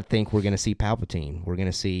 Because I think we're going to see Palpatine. We're going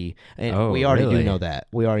to see... And we already do know that.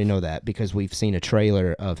 We already know that because we've seen a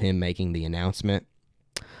trailer of him making the announcement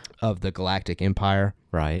of the Galactic Empire.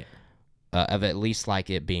 Right. Of at least like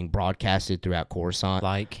it being broadcasted throughout Coruscant.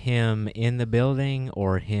 Like him in the building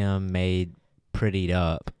or him made prettied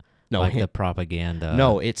up? No, like the propaganda.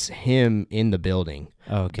 No, it's him in the building.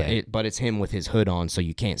 Okay. But it's him with his hood on so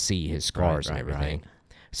you can't see his scars and everything. Right.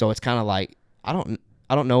 So it's kind of like... I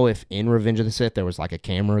don't know if in Revenge of the Sith there was like a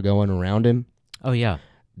camera going around him. Oh, yeah.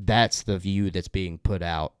 That's the view that's being put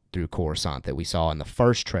out through Coruscant that we saw in the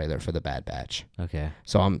first trailer for the Bad Batch. Okay.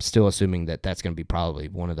 So I'm still assuming that that's going to be probably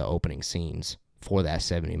one of the opening scenes for that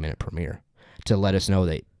 70-minute premiere to let us know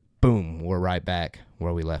that, boom, we're right back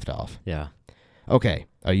where we left off. Yeah. Okay,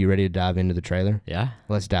 are you ready to dive into the trailer? Yeah.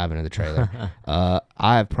 Let's dive into the trailer. I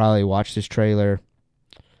have probably watched this trailer,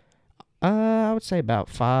 I would say about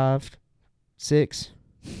 5, 6,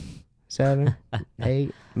 7,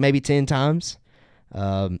 8, maybe 10 times.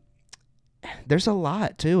 There's a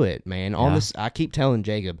lot to it, man. On this, I keep telling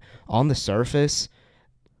Jacob, on the surface,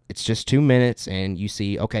 it's just 2 minutes, and you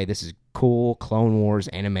see, okay, this is cool Clone Wars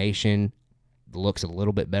animation. Looks a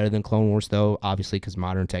little bit better than Clone Wars, though, obviously, because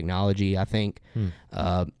modern technology, I think.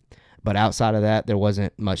 But outside of that, there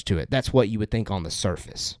wasn't much to it. That's what you would think on the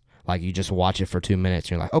surface. Like, you just watch it for 2 minutes,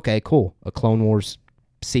 and you're like, okay, cool. A Clone Wars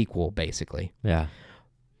sequel, basically. Yeah.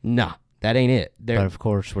 Nah, that ain't it. But, of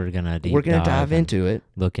course, we're going to dive into it.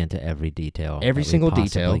 Look into every detail. Every single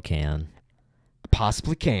detail.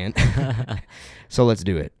 Possibly can. So let's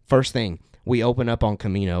do it. First thing, we open up on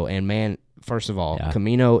Kamino, and, man, first of all,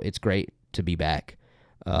 Kamino, it's great to be back.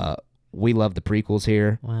 We love the prequels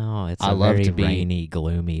here. Well, it's a very rainy,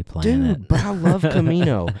 gloomy planet. Dude, but I love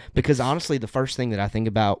Kamino because honestly, the first thing that I think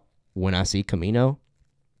about when I see Kamino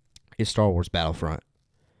is Star Wars Battlefront.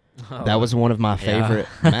 Oh, that was one of my favorite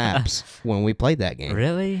maps when we played that game.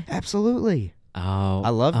 Really? Absolutely. Oh, I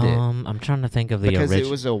loved it. I'm trying to think of the because it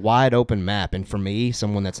was a wide open map, and for me,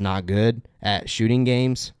 someone that's not good at shooting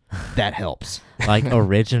games, that helps. Like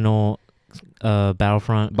original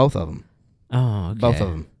Battlefront. Both of them. Oh, okay. Both of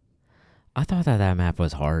them. I thought that map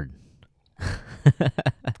was hard.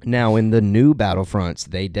 Now, in the new Battlefronts,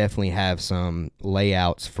 they definitely have some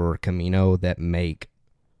layouts for Kamino that make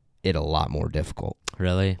it a lot more difficult.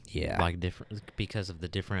 Really? Yeah. Like different because of the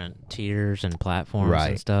different tiers and platforms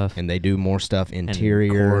and stuff. And they do more stuff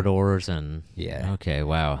interior. And corridors and... Yeah. Okay,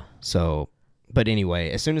 wow. So, but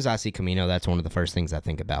anyway, as soon as I see Kamino, that's one of the first things I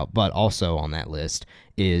think about. But also on that list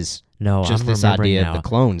is just this idea of the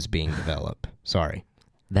clones being developed. Sorry.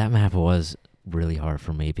 That map was really hard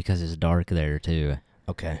for me because it's dark there, too.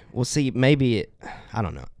 Okay. Well, see, maybe I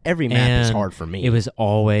don't know. Every map is hard for me. It was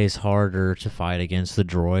always harder to fight against the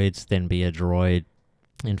droids than be a droid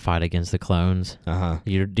and fight against the clones. Uh-huh.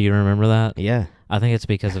 Do you remember that? Yeah. I think it's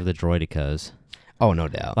because of the droidicas. Oh, no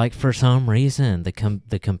doubt. Like, for some reason,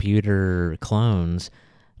 the computer clones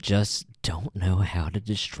just don't know how to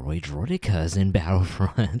destroy droidicas in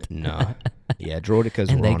Battlefront. No. Yeah, droidicas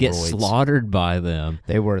and were they on get roids. Slaughtered by them.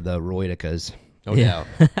 They were the roidicas. No doubt.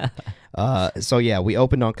 So, yeah, we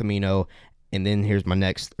opened on Kamino, and then here's the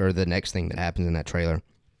next thing that happens in that trailer.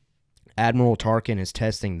 Admiral Tarkin is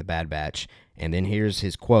testing the Bad Batch, and then here's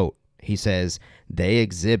his quote. He says, "They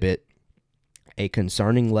exhibit a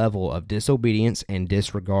concerning level of disobedience and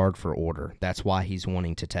disregard for order. That's why he's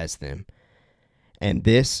wanting to test them." And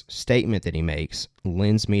this statement that he makes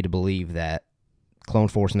lends me to believe that Clone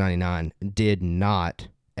Force 99 did not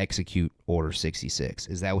execute Order 66.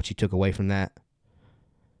 Is that what you took away from that?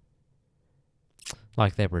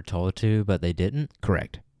 Like they were told to, but they didn't?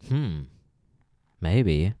 Correct.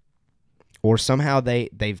 Maybe. Or somehow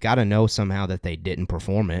they've got to know somehow that they didn't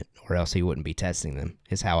perform it, or else he wouldn't be testing them,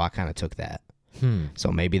 is how I kind of took that.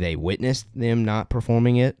 So maybe they witnessed them not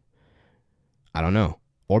performing it. I don't know.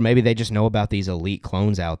 Or maybe they just know about these elite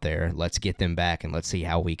clones out there. Let's get them back and let's see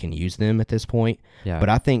how we can use them at this point. Yeah. But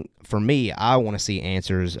I think, for me, I want to see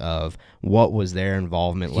answers of what was their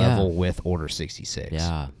involvement level with Order 66.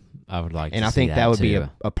 Yeah, I would like to see that. And I think that would be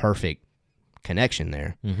a perfect connection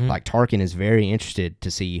there. Like, Tarkin is very interested to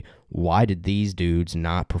see why did these dudes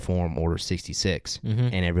not perform Order 66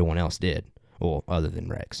 and everyone else did. Well, other than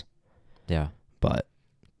Rex. Yeah. But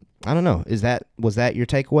I don't know. Was that your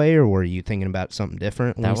takeaway, or were you thinking about something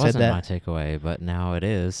different when you said that? That wasn't my takeaway, but now it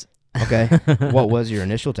is. Okay. What was your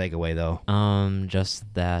initial takeaway, though?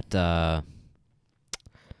 Just that,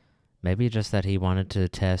 maybe just that he wanted to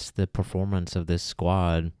test the performance of this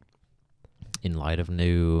squad in light of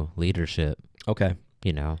new leadership. Okay.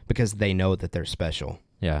 You know. Because they know that they're special.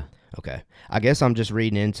 Yeah. Okay. I guess I'm just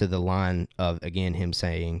reading into the line of, again, him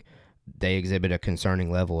saying they exhibit a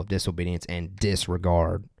concerning level of disobedience and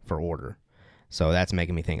disregard for order. So that's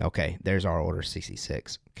making me think, okay, there's our Order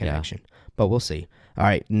 66 connection. Yeah. But we'll see. All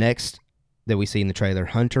right, next that we see in the trailer,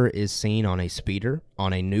 Hunter is seen on a speeder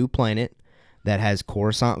on a new planet that has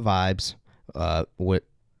Coruscant vibes.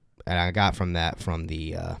 And I got that from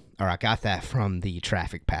the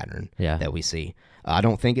traffic pattern that we see. I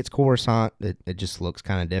don't think it's Coruscant. It just looks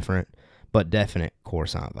kind of different, but definite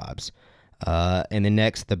Coruscant vibes. And then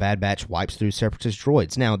next, the Bad Batch wipes through Separatist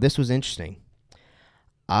droids. Now, this was interesting.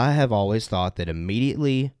 I have always thought that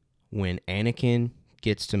immediately when Anakin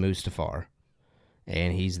gets to Mustafar,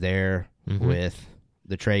 and he's there with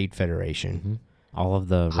the Trade Federation. All of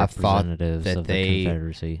the representatives of the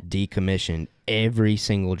Confederacy decommissioned every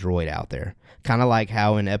single droid out there. Kind of like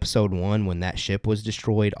how in Episode 1, when that ship was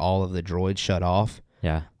destroyed, all of the droids shut off.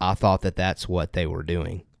 Yeah. I thought that that's what they were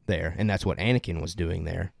doing there, and that's what Anakin was doing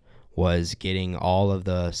there, was getting all of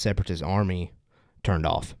the Separatist army turned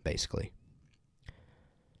off, basically.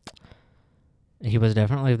 He was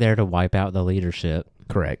definitely there to wipe out the leadership.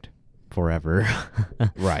 Correct. Forever.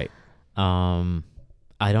 Right. I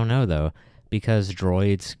don't know, though, because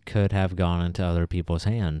droids could have gone into other people's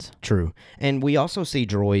hands. True. And we also see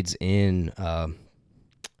droids in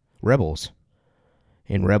Rebels.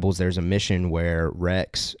 In Rebels, there's a mission where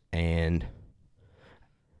Rex and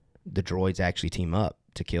the droids actually team up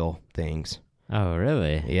to kill things. Oh,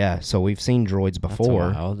 really? Yeah, so we've seen droids before.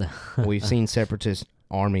 That's wild. We've seen Separatist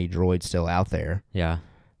army droids still out there. Yeah.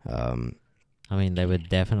 I mean, they would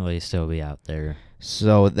definitely still be out there.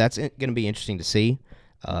 So that's going to be interesting to see.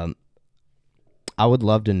 I would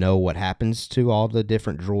love to know what happens to all the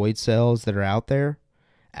different droid cells that are out there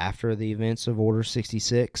after the events of Order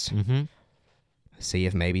 66. Mm-hmm. See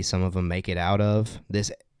if maybe some of them make it out of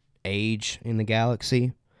this age in the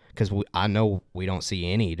galaxy. Because I know we don't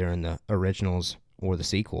see any during the originals or the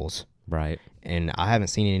sequels. Right. And I haven't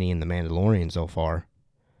seen any in The Mandalorian so far.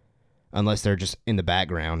 Unless they're just in the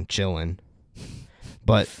background chilling.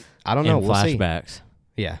 But I don't know. In we'll flashbacks. See.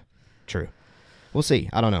 Yeah, true. We'll see.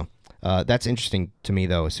 I don't know. That's interesting to me,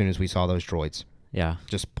 though, as soon as we saw those droids. Yeah.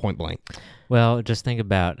 Just point blank. Well, just think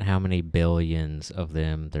about how many billions of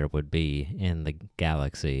them there would be in the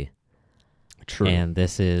galaxy. True. And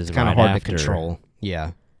this is it's kind of right hard after. to control.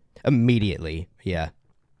 Yeah. Immediately. Yeah.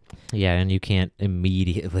 Yeah, and you can't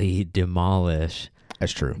immediately demolish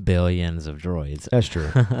That's true. billions of droids. That's true.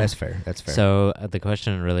 That's fair. That's fair. So the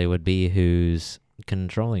question really would be who's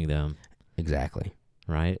controlling them, exactly.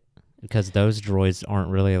 right? Because those droids aren't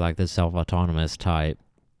really like the self-autonomous type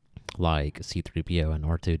like C-3PO and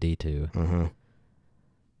R2-D2.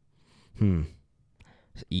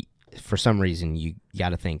 For some reason, you got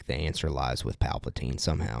to think the answer lies with Palpatine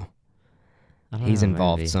somehow. He's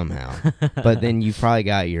involved somehow. But then you've probably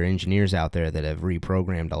got your engineers out there that have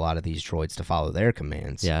reprogrammed a lot of these droids to follow their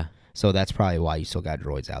commands. Yeah. So that's probably why you still got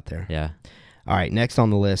droids out there. Yeah. All right, next on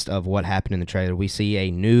the list of what happened in the trailer, we see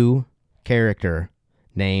a new character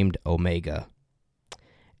named Omega.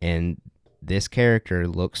 And this character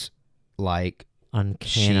looks like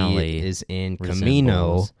uncannily she is in resembles.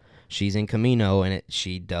 Camino. She's in Camino, and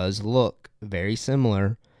she does look very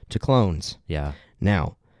similar to clones. Yeah.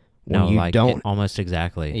 Now, when you don't almost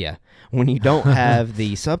exactly. Yeah. When you don't have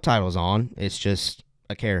the subtitles on, it's just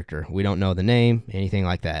a character. We don't know the name, anything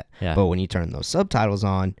like that. Yeah. But when you turn those subtitles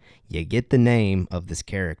on, you get the name of this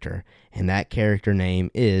character, and that character name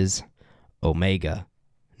is Omega.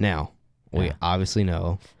 Now, we obviously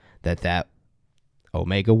know that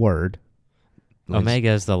Omega word. Omega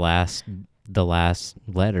is the last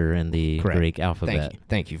letter in the Greek alphabet.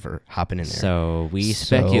 Thank you for hopping in there. So we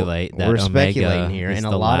speculate that we're Omega speculating here, is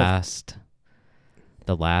and the last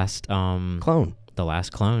clone. The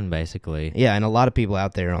last clone, basically. Yeah, and a lot of people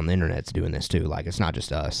out there on the internet's doing this too. Like, it's not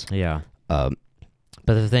just us. Yeah. But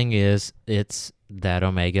the thing is, it's that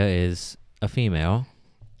Omega is a female.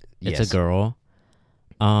 It's a girl.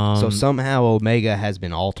 So somehow Omega has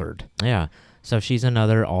been altered. Yeah. So she's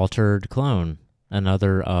another altered clone.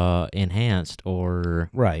 Another enhanced or...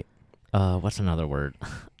 Right. What's another word?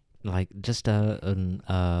 Like, just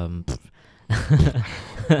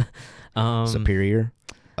superior?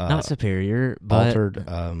 Not superior, but... Altered,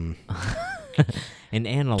 an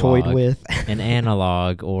analog. Toyed with. An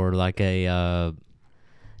analog, or like a...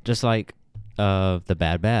 just like the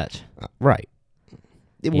Bad Batch. Right.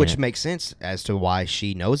 Which makes sense as to why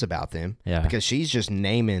she knows about them. Yeah. Because she's just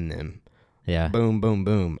naming them. Yeah. Boom, boom,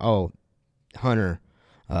 boom. Oh, Hunter,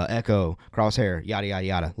 Echo, Crosshair, yada, yada,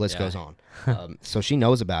 yada. List goes on. So she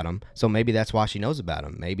knows about them. So maybe that's why she knows about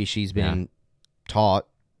them. Maybe she's been taught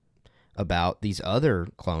about these other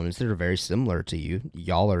clones that are very similar to you.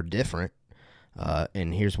 Y'all are different.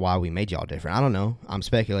 And here's why we made y'all different. I don't know. I'm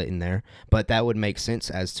speculating there. But that would make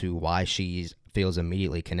sense as to why she feels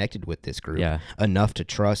immediately connected with this group. Yeah. Enough to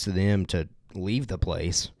trust them to leave the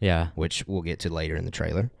place. Yeah. Which we'll get to later in the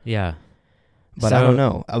trailer. Yeah. But I don't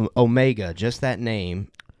know. Omega, just that name,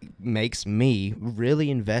 makes me really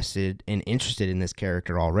invested and interested in this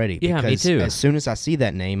character already. Yeah, me because too. As soon as I see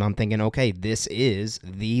that name, I'm thinking, okay, this is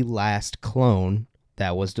the last clone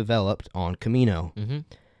that was developed on Camino,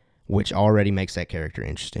 which already makes that character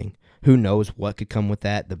interesting. Who knows what could come with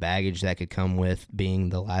that, the baggage that could come with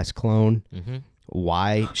being the last clone.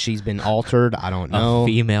 Why she's been altered, I don't know. A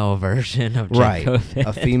female version of Jango Fett.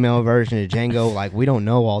 A female version of Jango. Like, we don't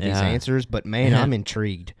know all these answers, but man, I'm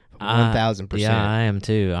intrigued. 1,000%. Yeah, I am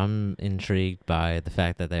too. I'm intrigued by the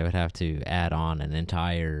fact that they would have to add on an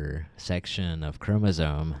entire section of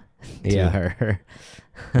chromosome to her.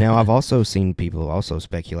 Now, I've also seen people also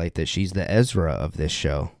speculate that she's the Ezra of this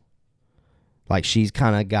show. Like, she's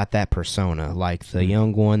kind of got that persona, like the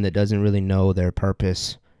young one that doesn't really know their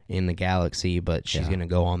purpose in the galaxy, but she's going to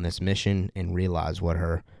go on this mission and realize what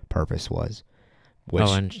her purpose was.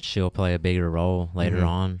 And she'll play a bigger role later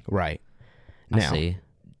on. Right. I see.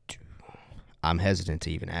 I'm hesitant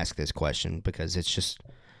to even ask this question because it's just,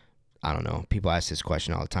 I don't know. People ask this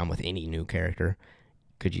question all the time with any new character.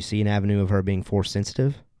 Could you see an avenue of her being Force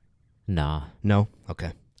sensitive? Nah. No?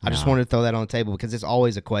 Okay. I just wanted to throw that on the table because it's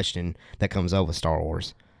always a question that comes up with Star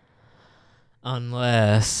Wars.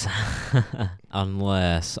 Unless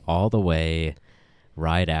all the way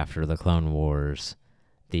right after the Clone Wars,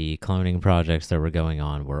 the cloning projects that were going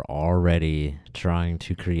on were already trying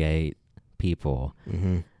to create people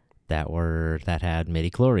that had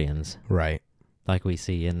midichlorians. Right. Like we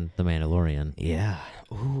see in The Mandalorian. Yeah.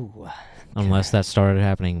 Ooh. Unless that started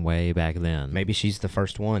happening way back then. Maybe she's the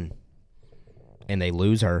first one. And they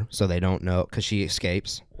lose her, so they don't know, because she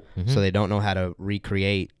escapes. So they don't know how to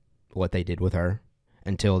recreate what they did with her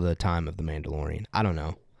until the time of The Mandalorian. I don't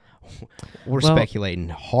know. We're speculating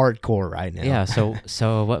hardcore right now. Yeah,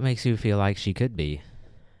 so what makes you feel like she could be?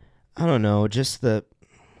 I don't know, it's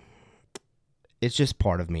just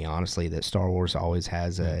part of me, honestly, that Star Wars always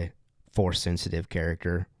has a Force-sensitive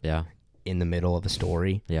character in the middle of a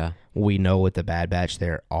story. Yeah. We know with the Bad Batch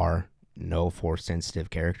there are no Force-sensitive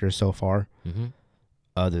characters so far,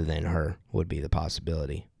 other than her would be the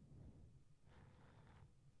possibility.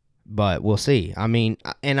 But we'll see. I mean,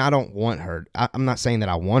 and I don't want her. I'm not saying that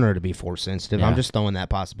I want her to be Force sensitive. I'm just throwing that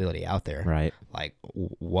possibility out there. Right. Like,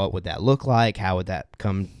 what would that look like? How would that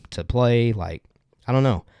come to play? Like, I don't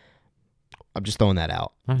know. I'm just throwing that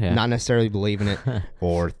out. Okay. Not necessarily believing it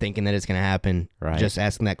or thinking that it's going to happen. Right. Just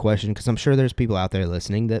asking that question because I'm sure there's people out there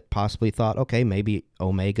listening that possibly thought, okay, maybe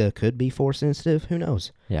Omega could be Force sensitive. Who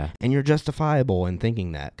knows? Yeah. And you're justifiable in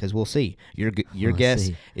thinking that because we'll see. Your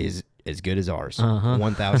guess is as good as ours,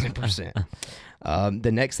 1,000%.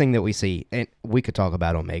 The next thing that we see, and we could talk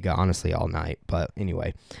about Omega honestly all night, but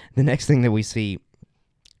anyway, the next thing that we see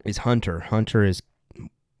is Hunter. Hunter is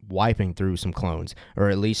wiping through some clones, or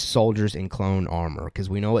at least soldiers in clone armor, because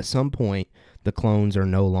we know at some point the clones are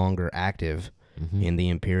no longer active in the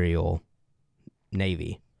Imperial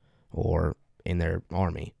Navy or in their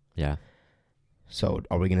army. Yeah. So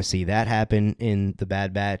are we going to see that happen in the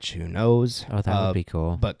Bad Batch? Who knows? Oh, that would be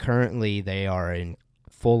cool. But currently they are in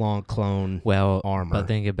full-on clone armor. But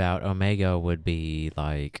think about Omega would be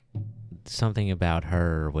like, something about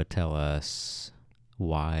her would tell us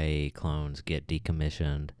why clones get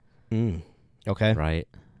decommissioned. Okay. Right?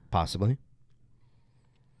 Possibly.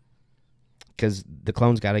 Because the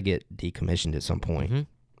clones got to get decommissioned at some point,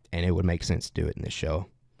 and it would make sense to do it in this show.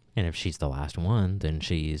 And if she's the last one, then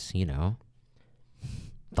she's,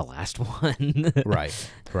 the last one. Right.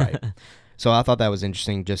 So I thought that was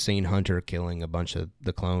interesting, just seeing Hunter killing a bunch of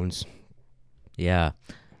the clones. Yeah.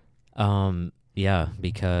 Yeah,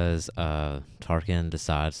 because Tarkin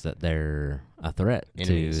decides that they're a threat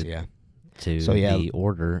Enemies, to the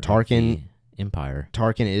Order, Tarkin, of the Empire.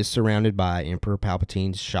 Tarkin is surrounded by Emperor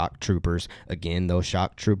Palpatine's shock troopers. Again, those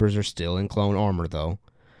shock troopers are still in clone armor, though.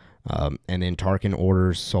 And then Tarkin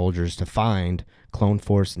orders soldiers to find Clone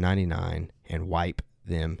Force 99 and wipe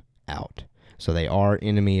them out. So they are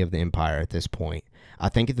enemy of the Empire at this point. I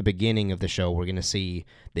think at the beginning of the show, we're going to see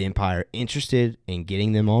the Empire interested in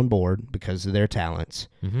getting them on board because of their talents.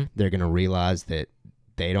 They're going to realize that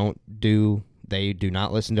they do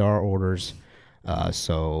not listen to our orders.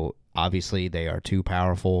 So obviously they are too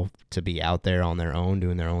powerful to be out there on their own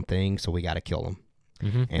doing their own thing. So we got to kill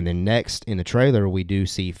them. And then next in the trailer, we do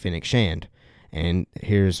see Fennec Shand. And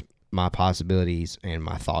here's my possibilities and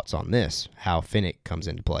my thoughts on this, how Fennec comes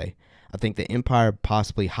into play. I think the Empire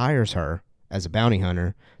possibly hires her as a bounty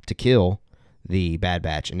hunter to kill the Bad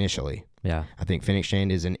Batch initially. Yeah. I think Fennec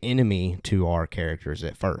Shand is an enemy to our characters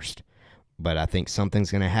at first. But I think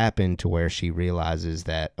something's going to happen to where she realizes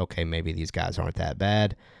that, okay, maybe these guys aren't that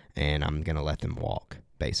bad, and I'm going to let them walk,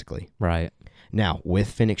 basically. Right. Now,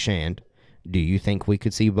 with Fennec Shand, do you think we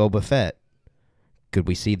could see Boba Fett? Could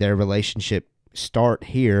we see their relationship start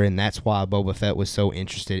here, and that's why Boba Fett was so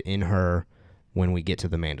interested in her when we get to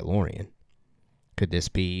The Mandalorian? Could this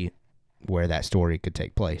be where that story could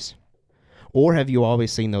take place? Or have you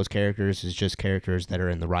always seen those characters as just characters that are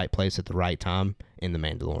in the right place at the right time in The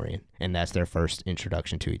Mandalorian, and that's their first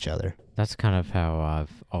introduction to each other? That's kind of how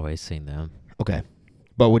I've always seen them. Okay.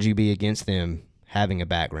 But would you be against them having a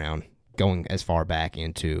background going as far back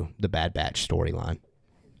into the Bad Batch storyline?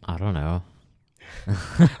 I don't know.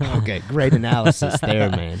 Okay, great analysis there,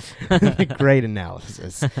 man. Great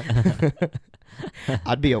analysis.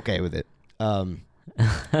 I'd be okay with it.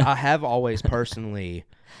 I have always personally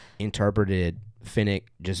interpreted Fennec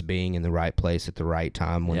just being in the right place at the right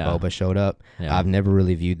time when Boba showed up. Yeah. I've never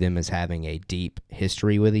really viewed them as having a deep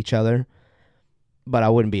history with each other, but I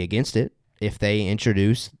wouldn't be against it. If they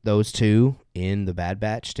introduce those two in the Bad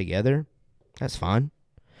Batch together, that's fine.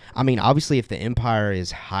 I mean, obviously, if the Empire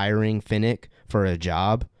is hiring Fennec for a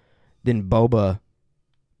job, then Boba,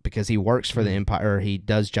 because he works for the Empire, or he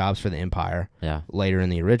does jobs for the Empire later in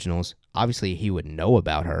the originals, obviously he would know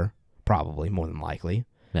about her, probably, more than likely.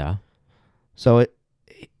 Yeah. So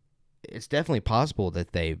it's definitely possible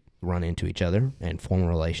that they run into each other and form a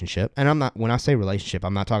relationship. And when I say relationship,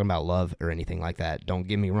 I'm not talking about love or anything like that. Don't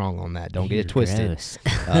get me wrong on that. Don't get it twisted.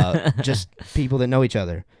 Just people that know each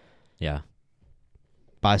other. Yeah.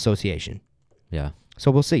 By association. Yeah.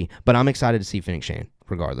 So we'll see. But I'm excited to see Fennec Shand,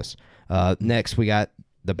 regardless. Next, we got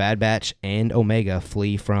the Bad Batch and Omega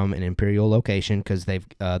flee from an Imperial location because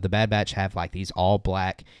the Bad Batch have like these all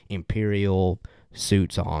black Imperial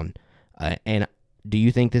suits on. And do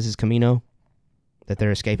you think this is Kamino that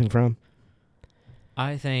they're escaping from?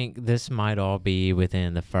 I think this might all be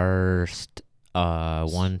within the first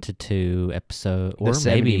 1 to 2 episodes, or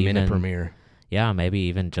maybe 70-minute premiere. Yeah, maybe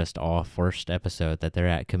even just off first episode that they're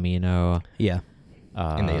at Kamino. Yeah.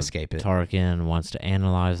 And they escape it. Tarkin wants to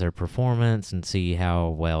analyze their performance and see how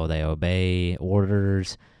well they obey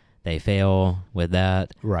orders. They fail with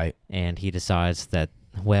that. Right. And he decides that,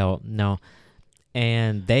 well, no.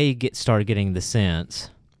 And they start getting the sense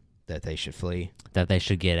that they should flee. That they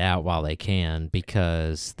should get out while they can,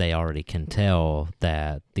 because they already can tell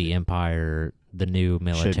that the Empire, the new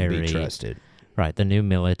military... shouldn't be trusted. Right, the new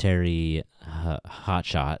military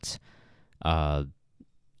hotshots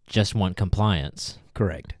just want compliance.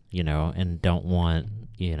 Correct. And don't want,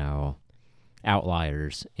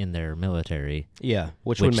 outliers in their military. Yeah,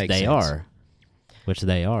 which would make sense. Which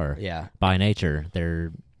they are. Yeah. By nature,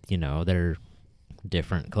 they're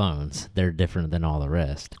different clones. They're different than all the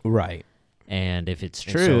rest. Right. And if it's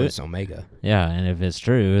true... And so is Omega. Yeah, and if it's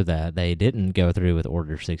true that they didn't go through with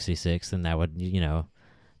Order 66, then that would,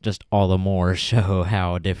 just all the more show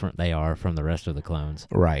how different they are from the rest of the clones.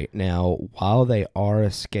 Right. Now, while they are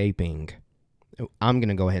escaping, I'm going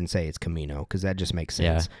to go ahead and say it's Kamino, because that just makes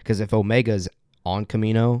sense. Because if Omega's on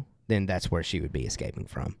Kamino, then that's where she would be escaping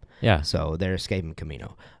from. Yeah. So they're escaping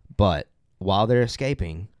Kamino. But while they're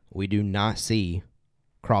escaping, we do not see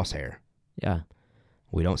Crosshair. Yeah.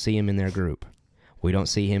 We don't see him in their group. We don't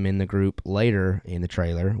see him in the group later in the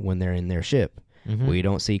trailer when they're in their ship. Mm-hmm. We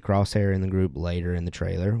don't see Crosshair in the group later in the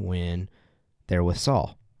trailer when they're with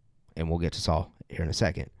Saul. And we'll get to Saul here in a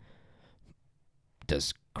second.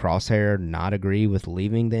 Does Crosshair not agree with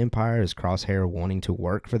leaving the Empire? Is Crosshair wanting to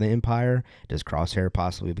work for the Empire? Does Crosshair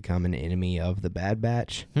possibly become an enemy of the Bad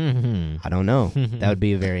Batch? I don't know. That would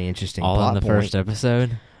be a very interesting plot all in the point. First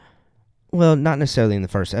episode? Well, not necessarily in the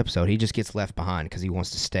first episode. He just gets left behind because he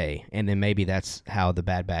wants to stay. And then maybe that's how the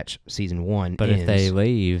Bad Batch Season 1 But ends. If they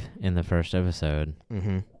leave in the first episode,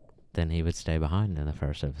 then he would stay behind in the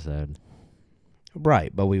first episode.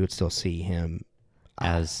 Right, but we would still see him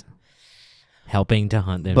as helping to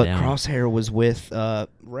hunt them down. But Crosshair was with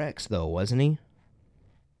Rex, though, wasn't he?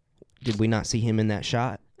 Did we not see him in that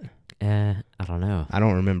shot? I don't know. I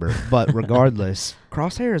don't remember. But regardless,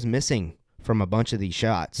 Crosshair is missing from a bunch of these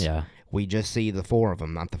shots. Yeah. We just see the 4 of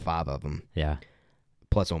them, not the 5 of them. Yeah.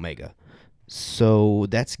 Plus Omega. So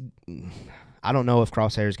that's... I don't know if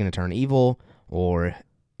Crosshair is going to turn evil or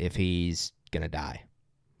if he's going to die.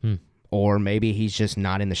 Or maybe he's just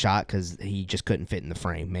not in the shot because he just couldn't fit in the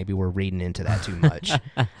frame. Maybe we're reading into that too much.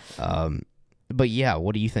 But yeah,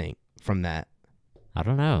 what do you think from that? I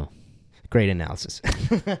don't know. Great analysis.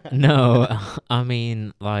 No, I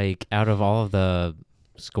mean, like, out of all of the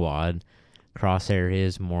squad... Crosshair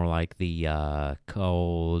is more like the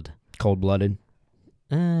cold-blooded.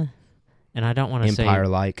 And I don't want to say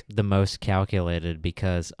Empire-like. The most calculated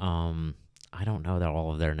because I don't know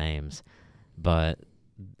all of their names, but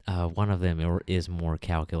one of them is more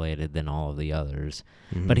calculated than all of the others.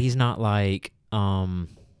 Mm-hmm. But he's not like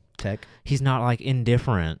Tech. He's not like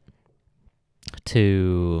indifferent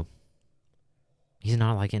to. He's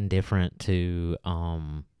not like indifferent to.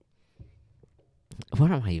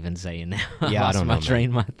 What am I even saying now? Yeah, I don't know. My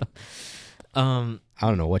train, my I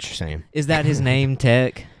don't know what you're saying. Is that his name,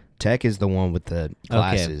 Tech? Tech is the one with the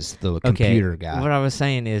glasses, the computer guy. What I was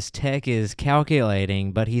saying is Tech is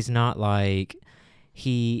calculating, but he's not like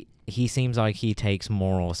he seems like he takes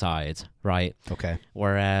moral sides, right? Okay.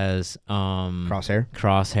 Whereas Crosshair,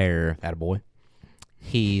 attaboy.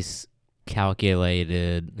 He's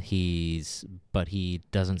calculated, but he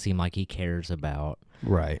doesn't seem like he cares about.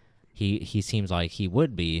 Right. He seems like he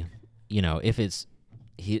would be,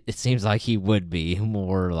 it seems like he would be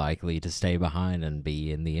more likely to stay behind and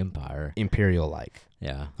be in the Empire. Imperial-like.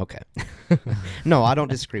 Yeah. Okay. No, I don't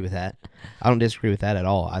disagree with that. I don't disagree with that at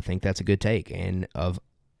all. I think that's a good take. And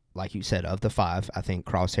like you said, of the 5, I think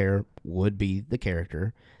Crosshair would be the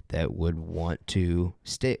character that would want to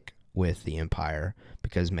stick with the Empire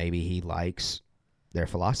because maybe he likes their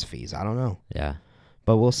philosophies. I don't know. Yeah.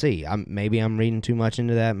 But we'll see. Maybe I'm reading too much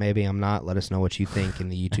into that. Maybe I'm not. Let us know what you think in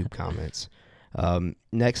the YouTube comments.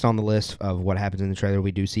 Next on the list of what happens in the trailer,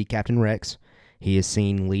 we do see Captain Rex. He is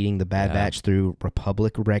seen leading the Bad Batch through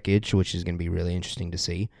Republic wreckage, which is going to be really interesting to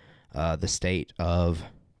see. The state of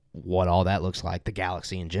what all that looks like, the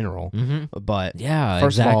galaxy in general. Mm-hmm. But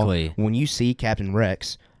first of all, when you see Captain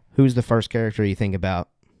Rex, who's the first character you think about?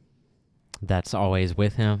 That's always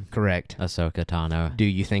with him? Correct. Ahsoka Tano. Do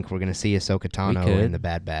you think we're going to see Ahsoka Tano in the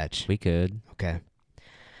Bad Batch? We could. Okay.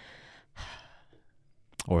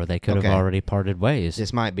 Or they could have already parted ways.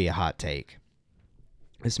 This might be a hot take.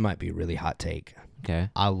 This might be a really hot take. Okay.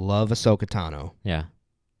 I love Ahsoka Tano. Yeah.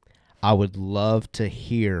 I would love to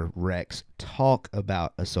hear Rex talk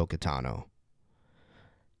about Ahsoka Tano.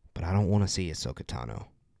 But I don't want to see Ahsoka Tano.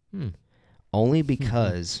 Only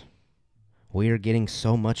because we are getting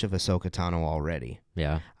so much of Ahsoka Tano already.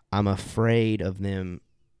 Yeah. I'm afraid of them.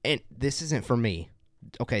 And this isn't for me.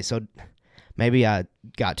 Okay, so maybe I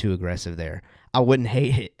got too aggressive there. I wouldn't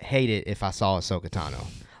hate it if I saw Ahsoka Tano.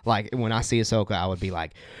 Like, when I see Ahsoka, I would be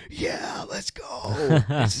like, yeah, let's go.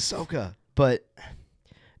 It's Ahsoka. But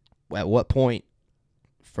at what point,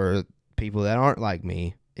 for people that aren't like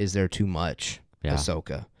me, is there too much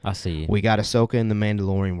Ahsoka? I see. We got Ahsoka in The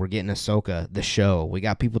Mandalorian. We're getting Ahsoka, the show. We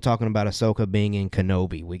got people talking about Ahsoka being in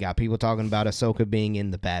Kenobi. We got people talking about Ahsoka being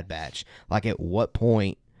in The Bad Batch. Like, at what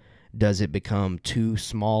point does it become too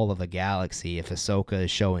small of a galaxy if Ahsoka is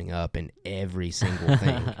showing up in every single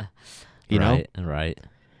thing? You know? Right.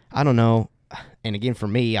 I don't know. And again, for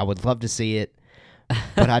me, I would love to see it,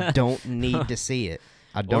 but I don't need to see it.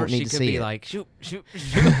 I don't need to see it. Or she could be like, shoot,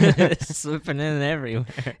 slipping in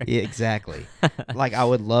everywhere. Yeah, exactly. Like, I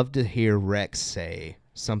would love to hear Rex say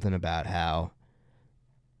something about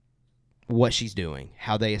what she's doing,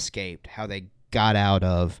 how they escaped, how they got out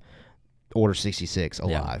of Order 66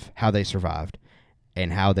 alive, how they survived,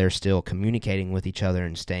 and how they're still communicating with each other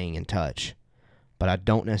and staying in touch. But I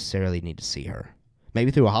don't necessarily need to see her.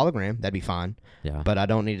 Maybe through a hologram, that'd be fine. Yeah. But I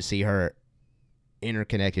don't need to see her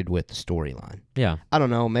interconnected with the storyline. Yeah. I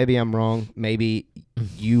don't know. Maybe I'm wrong. Maybe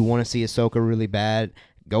you want to see Ahsoka really bad.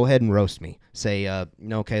 Go ahead and roast me. Say,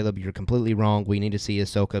 no, Caleb, you're completely wrong. We need to see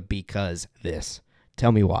Ahsoka because this.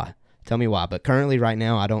 Tell me why. But currently, right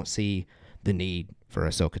now, I don't see the need for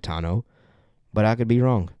Ahsoka Tano. But I could be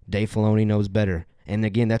wrong. Dave Filoni knows better. And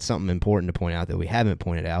again, that's something important to point out that we haven't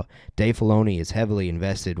pointed out. Dave Filoni is heavily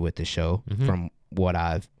invested with the show from what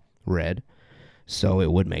I've read. So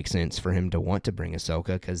it would make sense for him to want to bring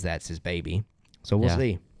Ahsoka because that's his baby. So we'll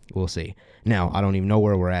see. We'll see. Now, I don't even know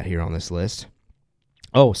where we're at here on this list.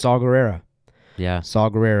 Oh, Saw Gerrera. Yeah. Saw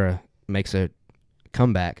Gerrera makes a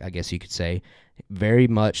comeback, I guess you could say. Very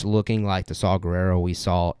much looking like the Saw Gerrera we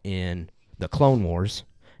saw in the Clone Wars.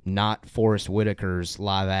 Not Forrest Whitaker's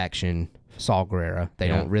live-action Saw Gerrera. They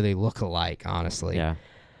don't really look alike, honestly. Yeah.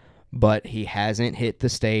 But he hasn't hit the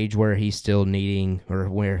stage where he's still needing, or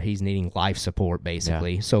where he's needing life support,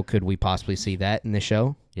 basically. Yeah. So could we possibly see that in the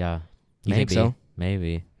show? Yeah. You think so?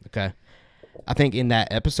 Maybe. Okay. I think in that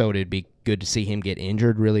episode it'd be good to see him get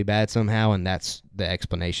injured really bad somehow, and that's the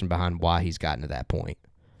explanation behind why he's gotten to that point.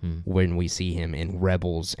 When we see him in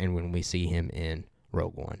Rebels and when we see him in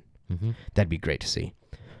Rogue One. That'd be great to see.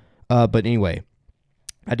 But anyway,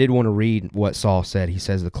 I did want to read what Saul said. He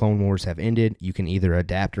says, the Clone Wars have ended. You can either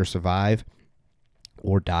adapt or survive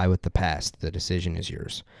or die with the past. The decision is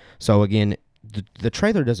yours. So again, the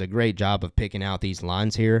trailer does a great job of picking out these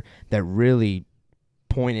lines here that really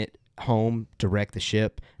point it home, direct the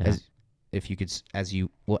ship, as if you could,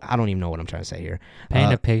 well, I don't even know what I'm trying to say here.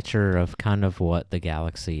 Paint a picture of kind of what the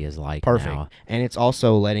galaxy is like now. And it's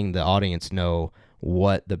also letting the audience know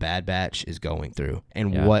what the Bad Batch is going through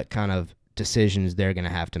and what kind of decisions they're going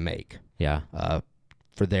to have to make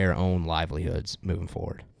for their own livelihoods moving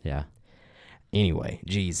forward. Yeah. Anyway,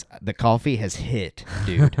 geez, the coffee has hit,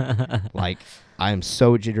 dude. Like, I am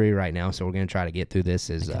so jittery right now, so we're going to try to get through this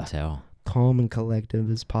as calm and collective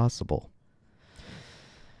as possible.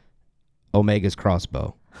 Omega's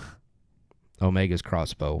crossbow. Omega's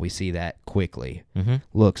crossbow. We see that quickly. Mm-hmm.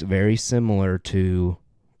 Looks very similar to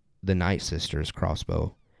the Night Sisters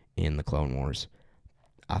crossbow in the Clone Wars.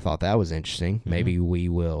 I thought that was interesting. Mm-hmm. Maybe we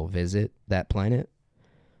will visit that planet.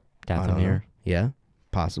 Dathomir. Yeah,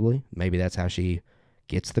 possibly. Maybe that's how she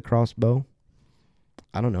gets the crossbow.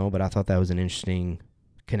 I don't know, but I thought that was an interesting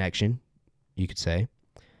connection, you could say.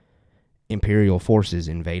 Imperial forces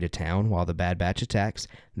invade a town while the Bad Batch attacks.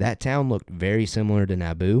 That town looked very similar to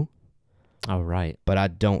Naboo. Oh, right. But I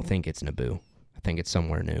don't think it's Naboo. I think it's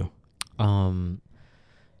somewhere new. Do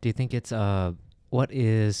you think it's what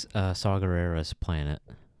is Saw Gerrera's planet?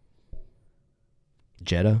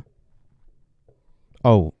 Jeddah?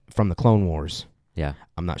 Oh, from the Clone Wars. Yeah.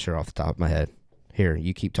 I'm not sure off the top of my head. Here,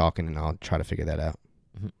 you keep talking and I'll try to figure that out.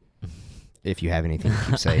 If you have anything to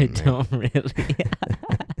keep saying. I don't really.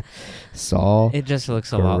 Saw. It just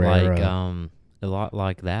looks a lot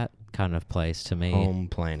like that kind of place to me. Home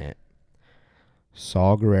planet.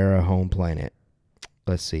 Saw Gerrera home planet.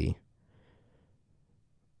 Let's see.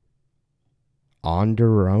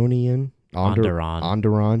 Onderon.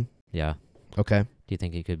 Yeah. Okay. Do you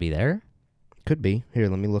think it could be there? Could be. Here,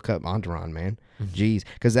 let me look up Onderon, man. Jeez.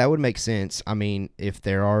 Because that would make sense. I mean, if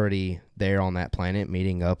they're already there on that planet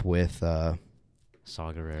meeting up with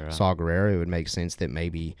Saw Gerrera, it would make sense that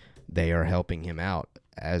maybe they are helping him out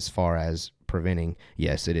as far as preventing.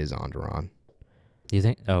 Yes, it is Onderon. Do you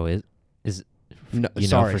think? Oh, is no, you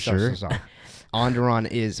sorry, know for sure? Sorry. Onderon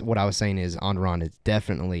is, what I was saying is Onderon is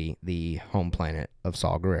definitely the home planet of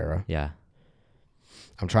Saw Gerrera. Yeah.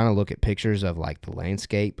 I'm trying to look at pictures of like the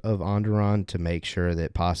landscape of Onderon to make sure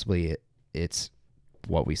that possibly it's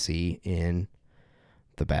what we see in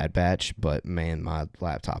the Bad Batch, but man, my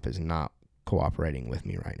laptop is not cooperating with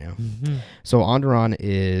me right now. Mm-hmm. So Onderon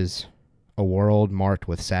is a world marked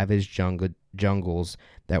with savage jungles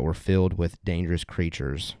that were filled with dangerous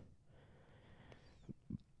creatures.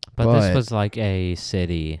 But this was like a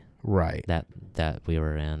city, right? That we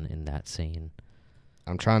were in that scene.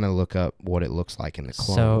 I'm trying to look up what it looks like in the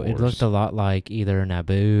Clone Wars. So it looked a lot like either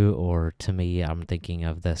Naboo, or to me, I'm thinking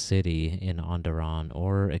of the city in Onderon,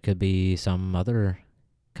 or it could be some other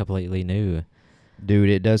completely new. Dude,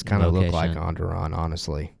 it does kind of look like Onderon,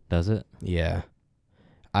 honestly. Does it? Yeah.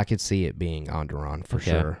 I could see it being Onderon for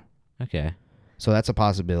sure. Okay. So that's a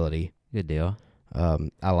possibility. Good deal.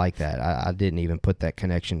 I like that. I didn't even put that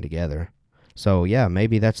connection together. So, yeah,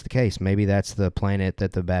 maybe that's the case. Maybe that's the planet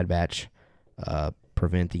that the Bad Batch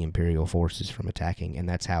prevent the Imperial forces from attacking, and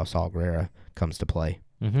that's how Saw Gerrera comes to play.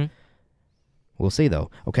 Mm-hmm. We'll see, though.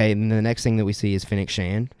 Okay, and the next thing that we see is Fennec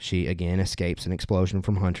Shand. She, again, escapes an explosion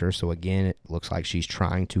from Hunter, so, again, it looks like she's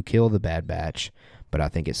trying to kill the Bad Batch, but I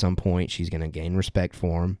think at some point she's going to gain respect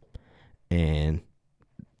for him, and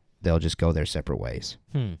they'll just go their separate ways.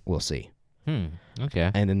 We'll see.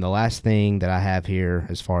 Okay. And then the last thing that I have here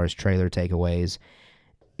as far as trailer takeaways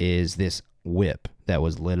is this whip that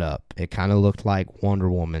was lit up. It kind of looked like Wonder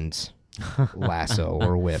Woman's lasso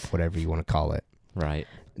or whip, whatever you want to call it. Right.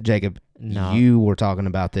 Jacob, no. You were talking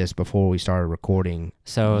about this before we started recording.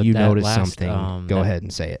 So you noticed something. Go ahead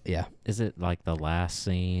and say it. Yeah. Is it like the last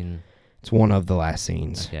scene? It's one of the last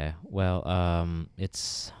scenes. Okay. Well,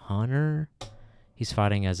 it's Hunter. He's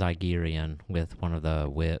fighting a Zygerian with one of the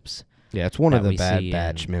whips. Yeah, it's one of the Bad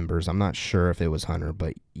Batch members. I'm not sure if it was Hunter,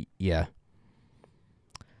 but yeah.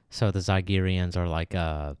 So the Zygerians are like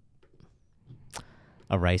a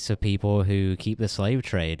race of people who keep the slave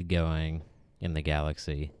trade going in the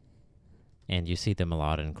galaxy. And you see them a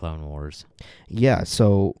lot in Clone Wars. Yeah,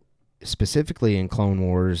 so specifically in Clone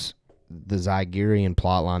Wars, the Zygerian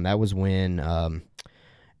plotline, that was when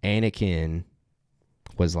Anakin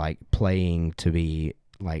was like playing to be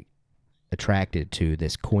like attracted to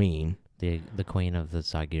this queen. The queen of the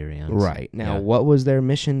Zygerians. Right. Now, what was their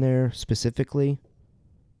mission there specifically?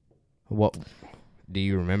 What do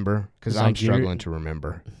you remember? Because I'm struggling to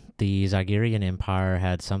remember. The Zygerian Empire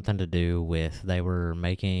had something to do with, they were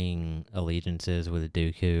making allegiances with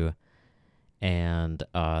Dooku, and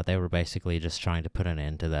they were basically just trying to put an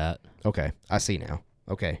end to that. Okay, I see now.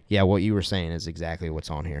 Okay, yeah, what you were saying is exactly what's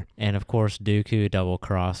on here. And, of course, Dooku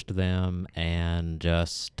double-crossed them and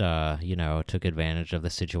just, took advantage of the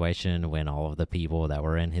situation when all of the people that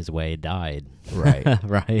were in his way died. Right.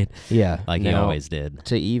 Right? Yeah. Like he always did.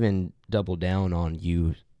 To even double down on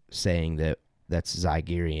you saying that that's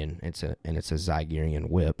Zygerian, it's a Zygerian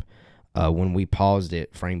whip, when we paused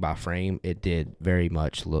it frame by frame, it did very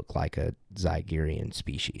much look like a Zygerian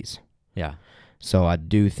species. Yeah. So I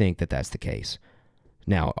do think that that's the case.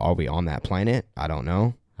 Now, are we on that planet? I don't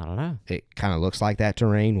know. It kind of looks like that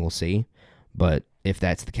terrain. We'll see. But if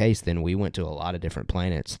that's the case, then we went to a lot of different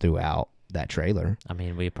planets throughout that trailer. I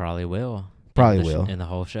mean, we probably will. Probably will. In the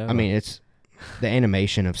whole show. I mean, it's the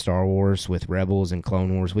animation of Star Wars with Rebels and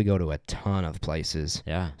Clone Wars. We go to a ton of places.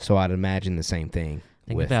 Yeah. So I'd imagine the same thing.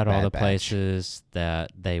 Think with about all Bad the Batch. places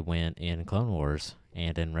that they went in Clone Wars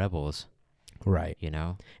and in Rebels. Right. You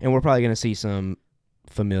know? And we're probably going to see some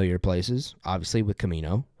familiar places, obviously, with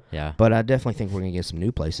Camino. Yeah. But I definitely think we're going to get some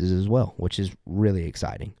new places as well, which is really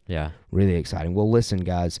exciting. Yeah. Really exciting. Well, listen,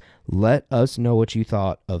 guys, let us know what you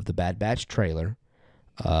thought of the Bad Batch trailer.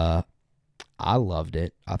 I loved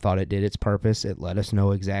it. I thought it did its purpose. It let us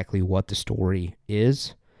know exactly what the story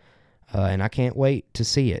is, and I can't wait to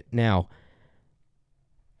see it. Now,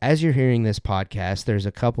 as you're hearing this podcast, there's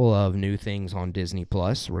a couple of new things on Disney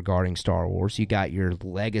Plus regarding Star Wars. You got your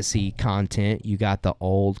legacy content. You got the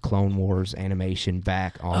old Clone Wars animation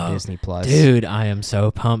back on Disney Plus. Dude, I am so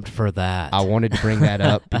pumped for that. I wanted to bring that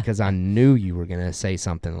up because I knew you were going to say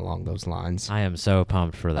something along those lines. I am so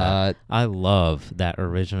pumped for that. I love that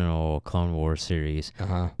original Clone Wars series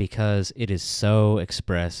because it is so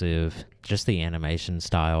expressive, just the animation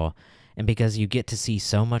style. And because you get to see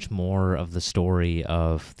so much more of the story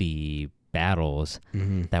of the battles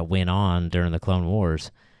that went on during the Clone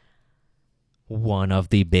Wars. One of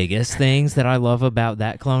the biggest things that I love about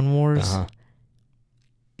that Clone Wars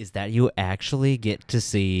is that you actually get to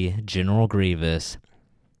see General Grievous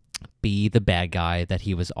be the bad guy that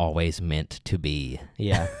he was always meant to be.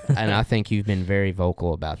 Yeah, and I think you've been very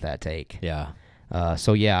vocal about that take. Yeah.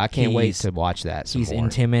 So, yeah, I can't wait to watch that some He's more.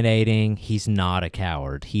 intimidating. He's not a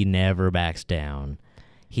coward. He never backs down.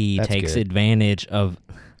 He That's takes good. advantage of,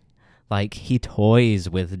 like, he toys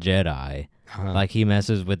with Jedi. Like, he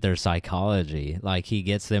messes with their psychology. Like, he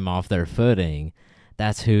gets them off their footing.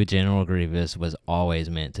 That's who General Grievous was always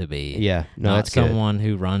meant to be. Yeah, no, not that's good. someone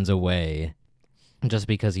who runs away just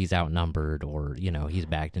because he's outnumbered or, you know, he's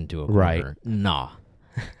backed into a corner. Right. Nah.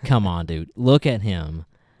 Come on, dude. Look at him.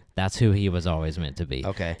 That's who he was always meant to be.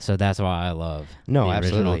 Okay. So that's why I love the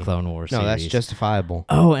absolutely. original Clone Wars No, series. that's justifiable.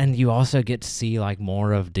 Oh, and you also get to see like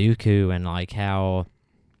more of Dooku and like how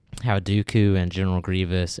Dooku and General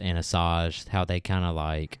Grievous and Asajj, how they kind of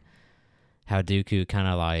like, how Dooku kind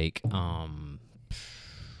of like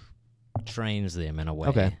trains them in a way.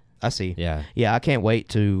 Okay, I see. Yeah. Yeah, I can't wait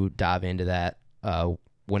to dive into that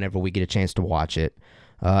whenever we get a chance to watch it.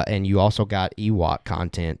 And you also got Ewok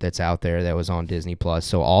content that's out there that was on Disney Plus.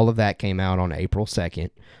 So all of that came out on April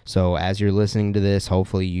 2nd. So as you're listening to this,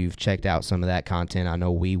 hopefully you've checked out some of that content. I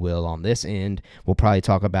know we will on this end. We'll probably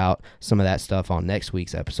talk about some of that stuff on next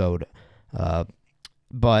week's episode.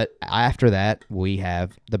 But after that, we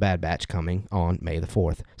have the Bad Batch coming on May the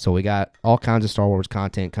 4th. So we got all kinds of Star Wars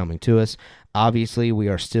content coming to us. Obviously, we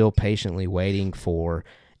are still patiently waiting for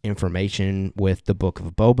information with the Book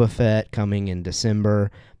of Boba Fett coming in December,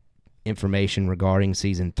 information regarding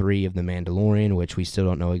Season 3 of The Mandalorian, which we still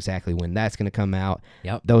don't know exactly when that's going to come out.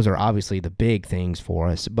 Yep. Those are obviously the big things for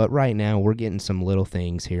us, but right now we're getting some little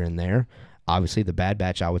things here and there. Obviously, the Bad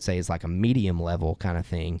Batch, I would say, is like a medium level kind of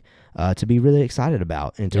thing to be really excited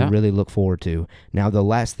about and to really look forward to. Now, the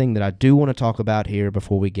last thing that I do want to talk about here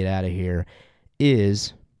before we get out of here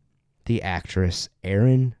is the actress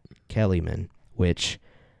Erin Kellyman, which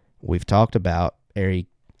we've talked about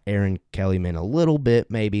Erin Kellyman a little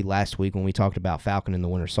bit maybe last week when we talked about Falcon and the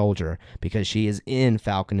Winter Soldier, because she is in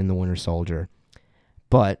Falcon and the Winter Soldier.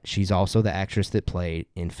 But she's also the actress that played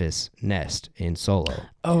Enfys Nest in Solo.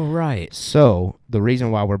 Oh, right. So the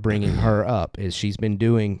reason why we're bringing her up is she's been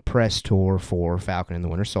doing press tour for Falcon and the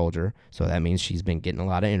Winter Soldier. So that means she's been getting a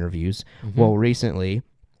lot of interviews. Well, recently,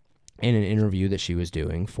 in an interview that she was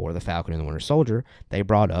doing for the Falcon and the Winter Soldier, they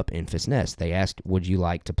brought up Enfys Nest. They asked, would you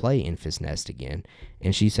like to play Enfys Nest again?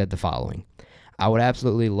 And she said the following: I would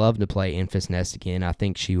absolutely love to play Enfys Nest again. I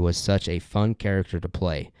think she was such a fun character to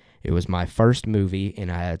play. It was my first movie,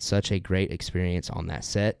 and I had such a great experience on that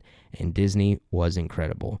set, and Disney was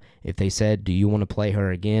incredible. If they said, do you want to play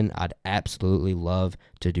her again? I'd absolutely love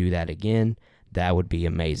to do that again. That would be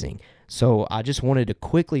amazing. So I just wanted to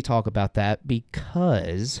quickly talk about that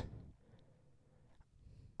because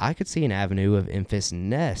I could see an avenue of Enfys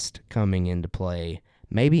Nest coming into play,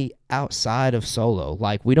 maybe outside of Solo.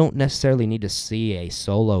 Like, we don't necessarily need to see a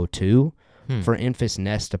Solo 2 for Enfys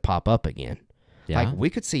Nest to pop up again. Yeah. Like, we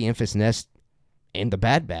could see Enfys Nest in the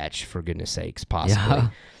Bad Batch, for goodness sakes, possibly. Yeah.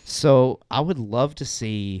 So I would love to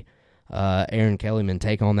see Erin Kellyman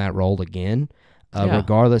take on that role again,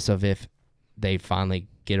 regardless of if they finally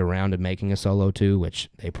get around to making a Solo 2, which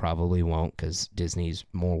they probably won't because Disney's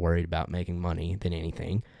more worried about making money than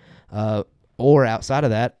anything. Or outside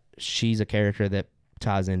of that, she's a character that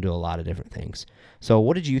ties into a lot of different things. So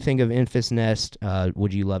what did you think of Enfys Nest?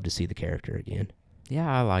 Would you love to see the character again? Yeah,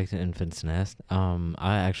 I liked Enfys Nest.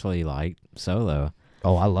 I actually liked Solo.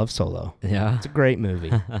 Oh, I love Solo. Yeah. It's a great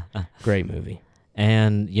movie. Great movie.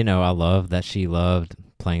 And, I love that she loved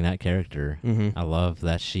playing that character. Mm-hmm. I love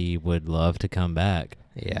that she would love to come back.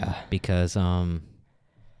 Yeah. Because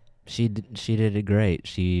she did it great.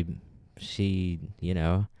 She played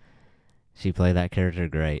that character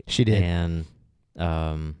great. She did. And,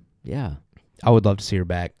 yeah. I would love to see her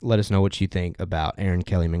back. Let us know what you think about Erin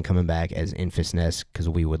Kellyman coming back as Enfys Nest, because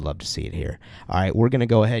we would love to see it here. All right, we're going to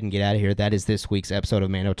go ahead and get out of here. That is this week's episode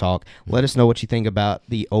of Mando Talk. Let us know what you think about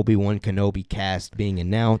the Obi-Wan Kenobi cast being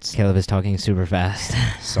announced. Caleb is talking super fast.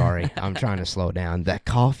 Sorry, I'm trying to slow down. That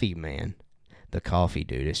coffee, man. The coffee,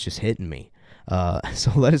 dude. It's just hitting me.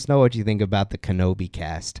 So let us know what you think about the Kenobi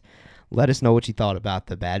cast. Let us know what you thought about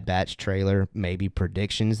the Bad Batch trailer, maybe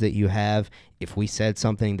predictions that you have. If we said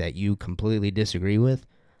something that you completely disagree with,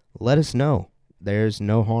 let us know. There's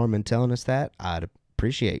no harm in telling us that. I'd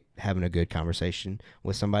appreciate having a good conversation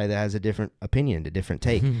with somebody that has a different opinion, a different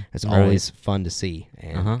take. It's always fun to see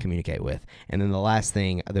and communicate with. And then the last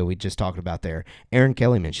thing that we just talked about there, Erin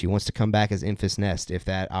Kellyman, she wants to come back as Enfys Nest if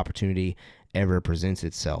that opportunity ever presents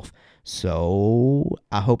itself. So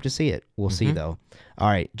I hope to see it. We'll see, though. All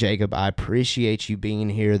right, Jacob, I appreciate you being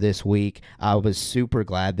here this week. I was super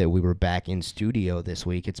glad that we were back in studio this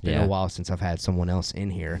week. It's been a while since I've had someone else in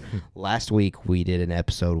here. Last week, we did an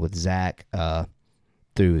episode with Zach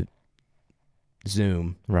through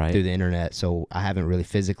Zoom, through the internet, so I haven't really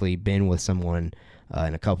physically been with someone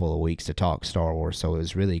in a couple of weeks to talk Star Wars, so it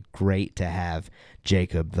was really great to have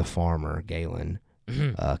Jacob the Farmer, Galen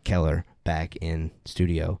Keller, back in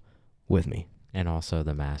studio with me. And also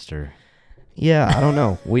the Master. Yeah, I don't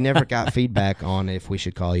know. We never got feedback on if we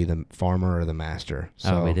should call you the Farmer or the Master.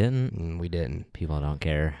 So we didn't? We didn't. People don't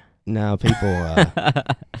care. No,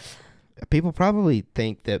 people probably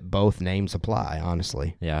think that both names apply,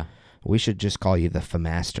 honestly. Yeah. We should just call you the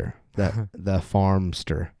Famaster, the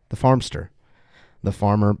Farmster, the Farmster, the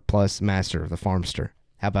Farmer plus Master, the Farmster.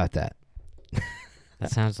 How about that?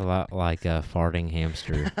 That sounds a lot like a farting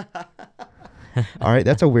hamster. All right,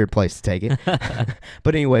 that's a weird place to take it.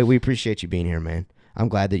 But anyway, we appreciate you being here, man. I'm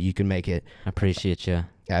glad that you can make it. I appreciate you.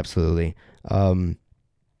 Absolutely.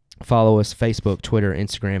 Follow us, Facebook, Twitter,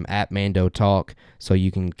 Instagram, at Mando Talk, so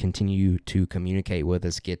you can continue to communicate with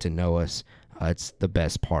us, get to know us. It's the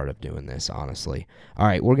best part of doing this, honestly. All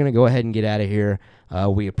right, we're going to go ahead and get out of here.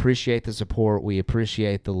 We appreciate the support. We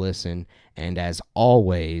appreciate the listen. And as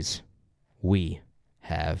always, we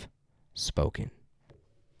have spoken.